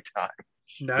at the right time.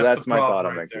 That's my thought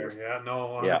on Vancouver. There. Yeah,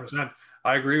 no, 100%. Yeah.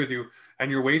 I agree with you.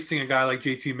 And you're wasting a guy like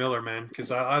JT Miller, man,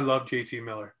 because I love JT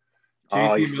Miller.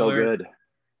 He's Miller, so good.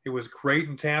 It was great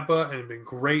in Tampa and been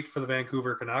great for the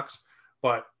Vancouver Canucks.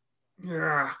 But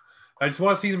I just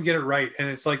want to see them get it right. And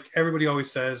it's like everybody always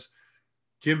says,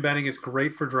 Jim Benning is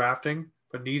great for drafting,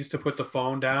 but needs to put the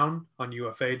phone down on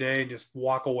UFA day and just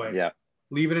walk away. Yeah.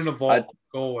 Leave it in a vault.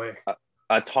 Go away.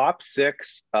 a top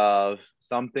six of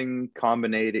something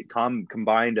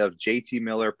combined of JT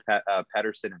Miller,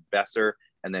 Pettersson, and Besser,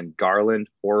 and then Garland,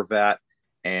 Horvat,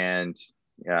 and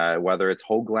whether it's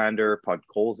Hoglander,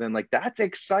 Podkolzin, like that's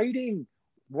exciting.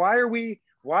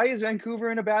 Why is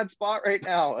Vancouver in a bad spot right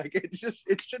now? Like it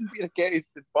shouldn't be the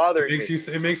case. It's bothering me.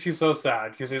 It makes you so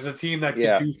sad because there's a team that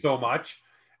can do so much,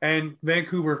 and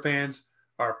Vancouver fans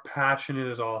are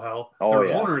passionate as all hell.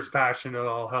 Their owner is passionate as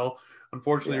all hell.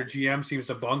 Unfortunately, their GM seems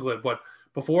to bungle it. But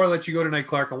before I let you go tonight,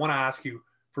 Clark, I want to ask you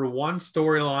for one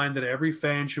storyline that every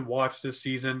fan should watch this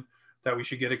season, that we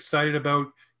should get excited about,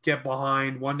 get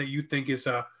behind, one that you think is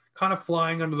kind of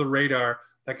flying under the radar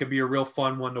that could be a real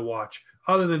fun one to watch,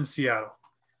 other than Seattle.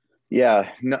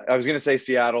 Yeah, no, I was going to say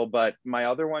Seattle, but my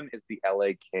other one is the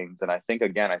LA Kings. And I think,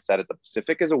 again, I said it, the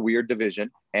Pacific is a weird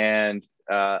division. And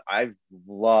I've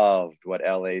loved what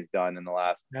LA's done in the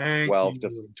last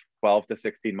 12 to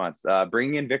 16 months.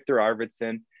 Bringing in Victor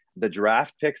Arvidsson, the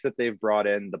draft picks that they've brought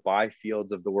in, the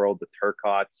Byfields of the world, the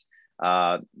Turcottes.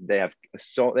 I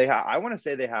want to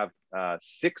say they have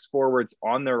 6 forwards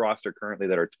on their roster currently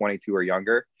that are 22 or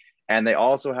younger. And they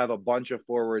also have a bunch of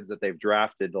forwards that they've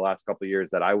drafted the last couple of years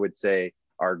that I would say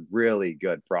are really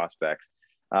good prospects.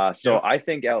 I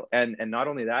think, and not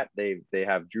only that, they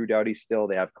have Drew Doughty still,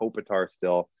 they have Kopitar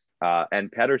still,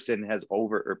 and Peterson has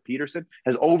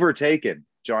overtaken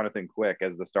Jonathan Quick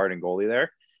as the starting goalie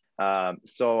there.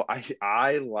 So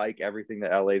I like everything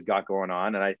that LA's got going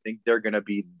on, and I think they're going to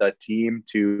be the team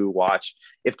to watch.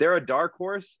 If they're a dark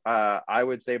horse, I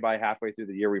would say by halfway through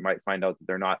the year, we might find out that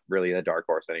they're not really a dark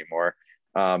horse anymore.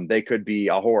 They could be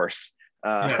a horse.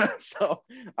 So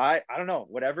I don't know,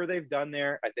 whatever they've done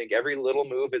there, I think every little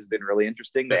move has been really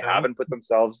interesting. They haven't put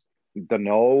themselves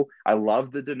Danault. I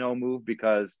love the Danault move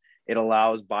because it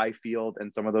allows Byfield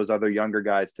and some of those other younger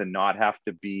guys to not have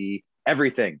to be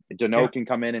everything. Danault can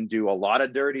come in and do a lot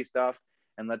of dirty stuff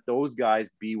and let those guys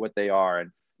be what they are.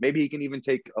 And maybe he can even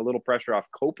take a little pressure off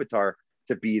Kopitar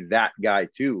to be that guy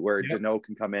too, where Danault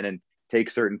can come in and take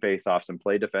certain faceoffs and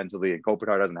play defensively, and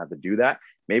Kopitar doesn't have to do that.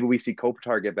 Maybe we see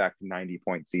Kopitar get back to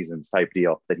 90-point seasons type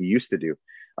deal that he used to do.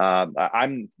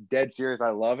 I'm dead serious. I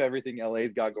love everything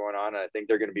LA's got going on, and I think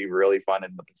they're going to be really fun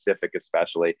in the Pacific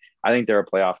especially. I think they're a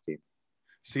playoff team.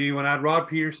 See, when I had Rod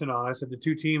Peterson on, I said the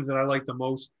 2 teams that I liked the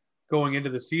most going into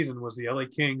the season was the LA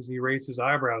Kings. He raised his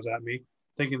eyebrows at me,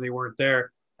 thinking they weren't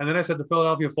there. And then I said the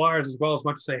Philadelphia Flyers as well. As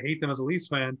much as I hate them as a Leafs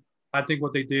fan, I think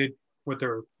what they did with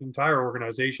their entire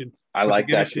organization, I like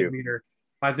that too. Meter,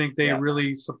 I think they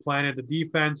really supplanted the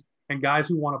defense, and guys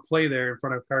who want to play there in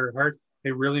front of Carter Hart,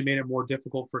 they really made it more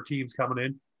difficult for teams coming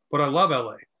in. But I love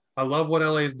LA. I love what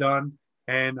LA has done.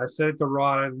 And I said it to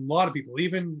Rod and a lot of people,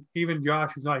 even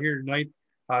Josh, who's not here tonight,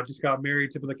 just got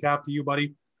married. Tip of the cap to you,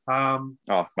 buddy. My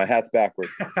hat's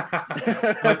backwards.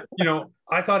 But,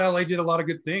 I thought LA did a lot of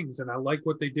good things, and I like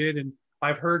what they did. And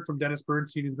I've heard from Dennis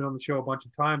Bernstein, who's been on the show a bunch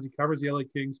of times. He covers the LA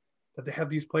Kings, that they have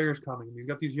these players coming. You've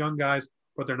got these young guys,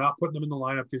 but they're not putting them in the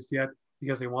lineup just yet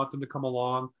because they want them to come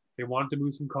along. They want to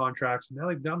move some contracts. And now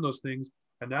they've done those things,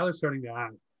 and now they're starting to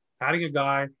add. Adding a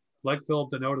guy like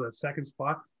Philip Danault to that second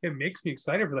spot, it makes me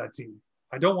excited for that team.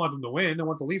 I don't want them to win. I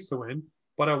want the Leafs to win,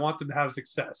 but I want them to have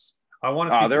success. I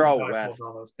want to see. They're all West.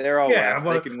 They're all West.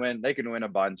 They can win. They can win a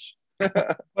bunch.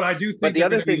 But I do think. But the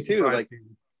other thing too, like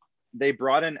they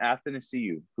brought in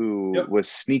Athanasiou, who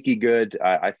was sneaky good.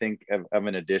 I think of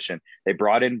an addition. They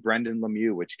brought in Brendan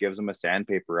Lemieux, which gives them a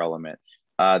sandpaper element.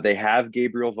 They have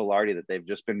Gabriel Velarde that they've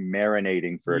just been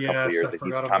marinating for a couple of years. That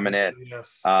he's coming in.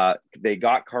 Yes. They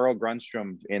got Carl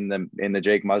Grundstrom in the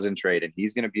Jake Muzzin trade, and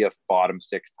he's going to be a bottom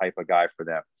 6 type of guy for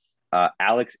them.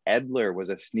 Alex Edler was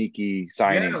a sneaky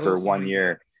signing for 1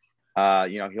 year.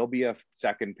 He'll be a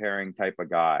second pairing type of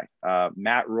guy.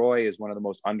 Matt Roy is one of the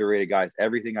most underrated guys.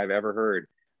 Everything I've ever heard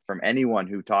from anyone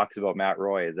who talks about Matt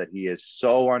Roy is that he is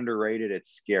so underrated.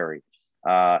 It's scary.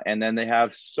 And then they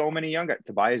have so many young guys.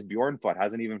 Tobias Bjornfoot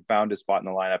hasn't even found his spot in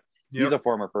the lineup. He's a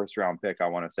former first-round pick, I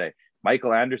want to say.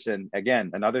 Michael Anderson, again,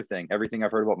 another thing. Everything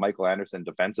I've heard about Michael Anderson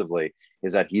defensively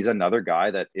is that he's another guy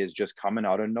that is just coming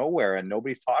out of nowhere, and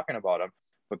nobody's talking about him,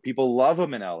 but people love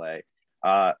him in LA.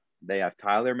 They have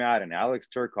Tyler Madden, Alex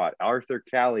Turcotte, Arthur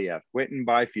Kaliev, Quentin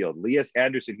Byfield, Lias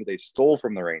Anderson, who they stole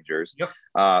from the Rangers,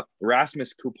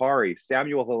 Rasmus Kupari,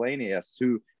 Samuel Hellenius,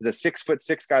 who is a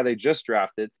 6'6" guy they just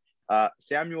drafted,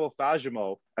 Samuel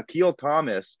Fajimo, Akil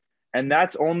Thomas, and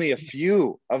that's only a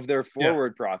few of their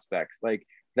forward prospects. Like,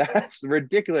 that's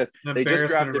ridiculous. They just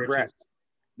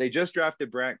drafted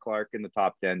Brant Clark in the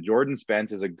top 10. Jordan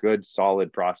Spence is a good,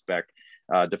 solid prospect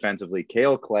defensively.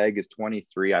 Cale Clegg is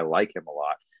 23. I like him a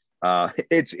lot.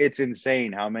 It's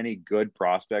insane how many good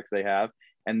prospects they have.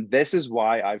 And this is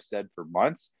why I've said for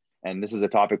months, and this is a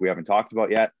topic we haven't talked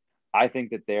about yet, I think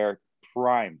that they're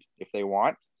primed if they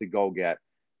want to go get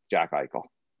Jack Eichel.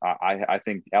 I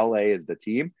think LA is the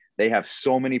team. They have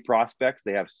so many prospects.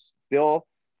 They have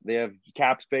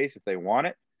cap space if they want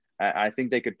it. I think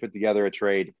they could put together a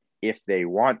trade if they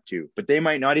want to, but they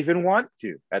might not even want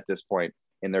to at this point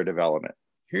in their development.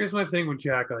 Here's my thing with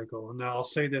Jack Eichel, and I'll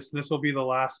say this, and this will be the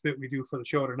last bit we do for the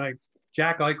show tonight.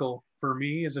 Jack Eichel, for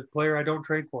me, is a player I don't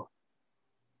trade for.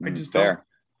 I just don't.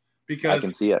 Because I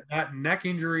can see it. That neck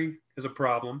injury is a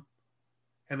problem.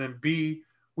 And then B,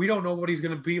 we don't know what he's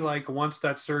going to be like once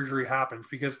that surgery happens,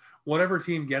 because whatever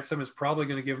team gets him is probably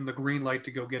going to give him the green light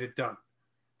to go get it done.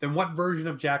 Then what version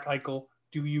of Jack Eichel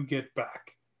do you get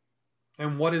back?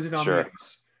 And what is it on the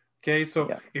ice? Okay,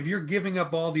 so if you're giving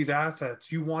up all these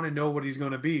assets, you want to know what he's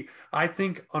going to be. I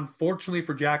think, unfortunately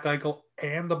for Jack Eichel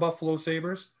and the Buffalo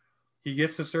Sabres, he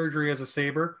gets the surgery as a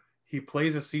Sabre, he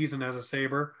plays a season as a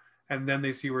Sabre, and then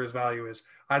they see where his value is.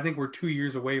 I think we're 2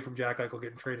 years away from Jack Eichel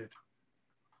getting traded.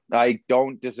 I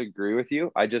don't disagree with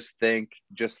you. I just think,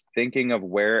 thinking of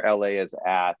where LA is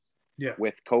at,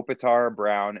 with Kopitar,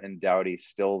 Brown, and Doughty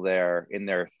still there in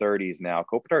their 30s now.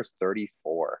 Kopitar's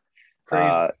 34.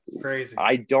 Crazy.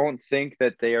 I don't think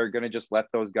that they are going to just let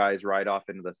those guys ride off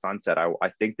into the sunset.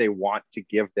 I think they want to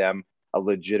give them a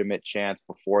legitimate chance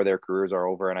before their careers are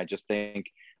over. And I just think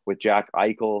with Jack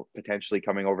Eichel potentially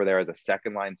coming over there as a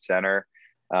second line center,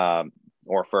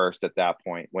 or first at that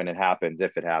point when it happens,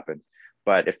 if it happens.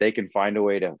 But if they can find a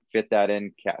way to fit that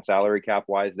in salary cap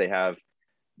wise,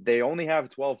 they only have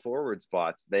 12 forward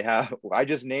spots. I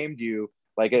just named you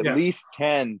like at least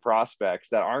 10 prospects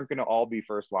that aren't going to all be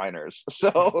first liners.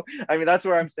 So, I mean, that's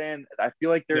where I'm saying, I feel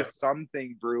like there's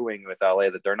something brewing with LA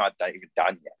that they're not even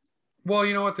done yet. Well,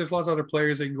 you know what? There's lots of other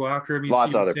players they can go after. I mean,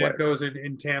 lots of other players.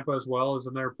 In Tampa as well as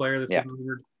another player that's been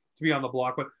rumored to be on the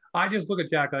block. But I just look at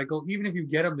Jack Eichel. Even if you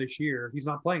get him this year, he's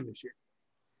not playing this year.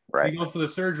 Right. He goes for the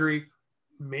surgery.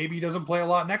 Maybe he doesn't play a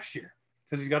lot next year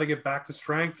because he's got to get back to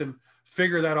strength and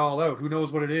figure that all out. Who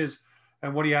knows what it is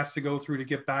and what he has to go through to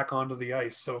get back onto the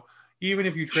ice. So even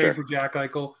if you trade for Jack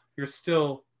Eichel, you're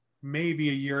still maybe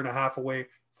a year and a half away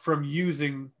from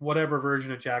using whatever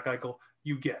version of Jack Eichel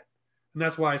you get. And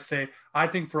that's why I say, I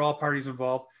think for all parties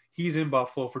involved, he's in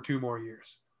Buffalo for 2 more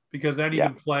years, because then he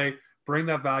can play, bring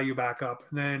that value back up.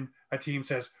 And then a team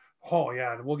says, oh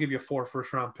yeah, we'll give you 4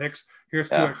 first-round picks. Here's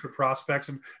 2 extra prospects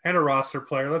and a roster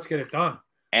player. Let's get it done.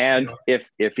 And if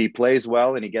he plays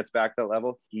well and he gets back to that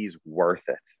level, he's worth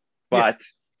it. But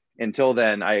until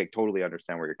then, I totally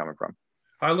understand where you're coming from.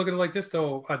 I look at it like this,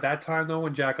 though. At that time, though,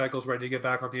 when Jack Eichel's ready to get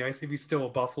back on the ice, if he's still a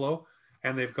Buffalo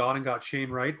and they've gone and got Shane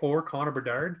Wright or Connor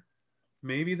Bedard,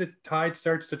 maybe the tide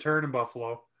starts to turn in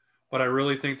Buffalo. But I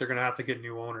really think they're going to have to get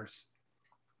new owners.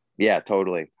 Yeah,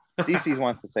 totally. CC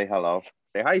wants to say hello.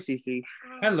 Say hi, CC.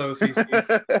 Hello,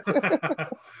 CC.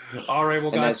 All right,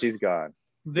 well, guys. She's gone.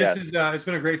 This is it's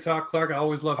been a great talk, Clark. I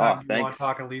always love having you on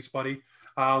Talking Leafs, buddy.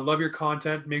 Love your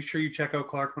content. Make sure you check out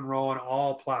Clark Monroe on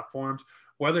all platforms,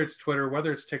 whether it's Twitter,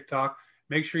 whether it's TikTok.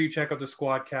 Make sure you check out the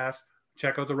Squadcast.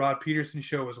 Check out the Rod Peterson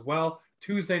Show as well.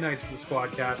 Tuesday nights for the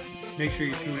Squadcast. Make sure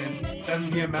you tune in.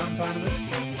 7 p.m. Mountain Time, is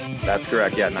it? That's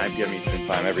correct. Yeah, 9 p.m. Eastern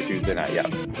Time every Tuesday night. Yeah.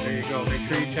 There you go. Make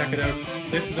sure you check it out.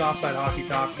 This is Offside Hockey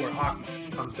Talk, where hockey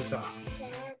comes to talk.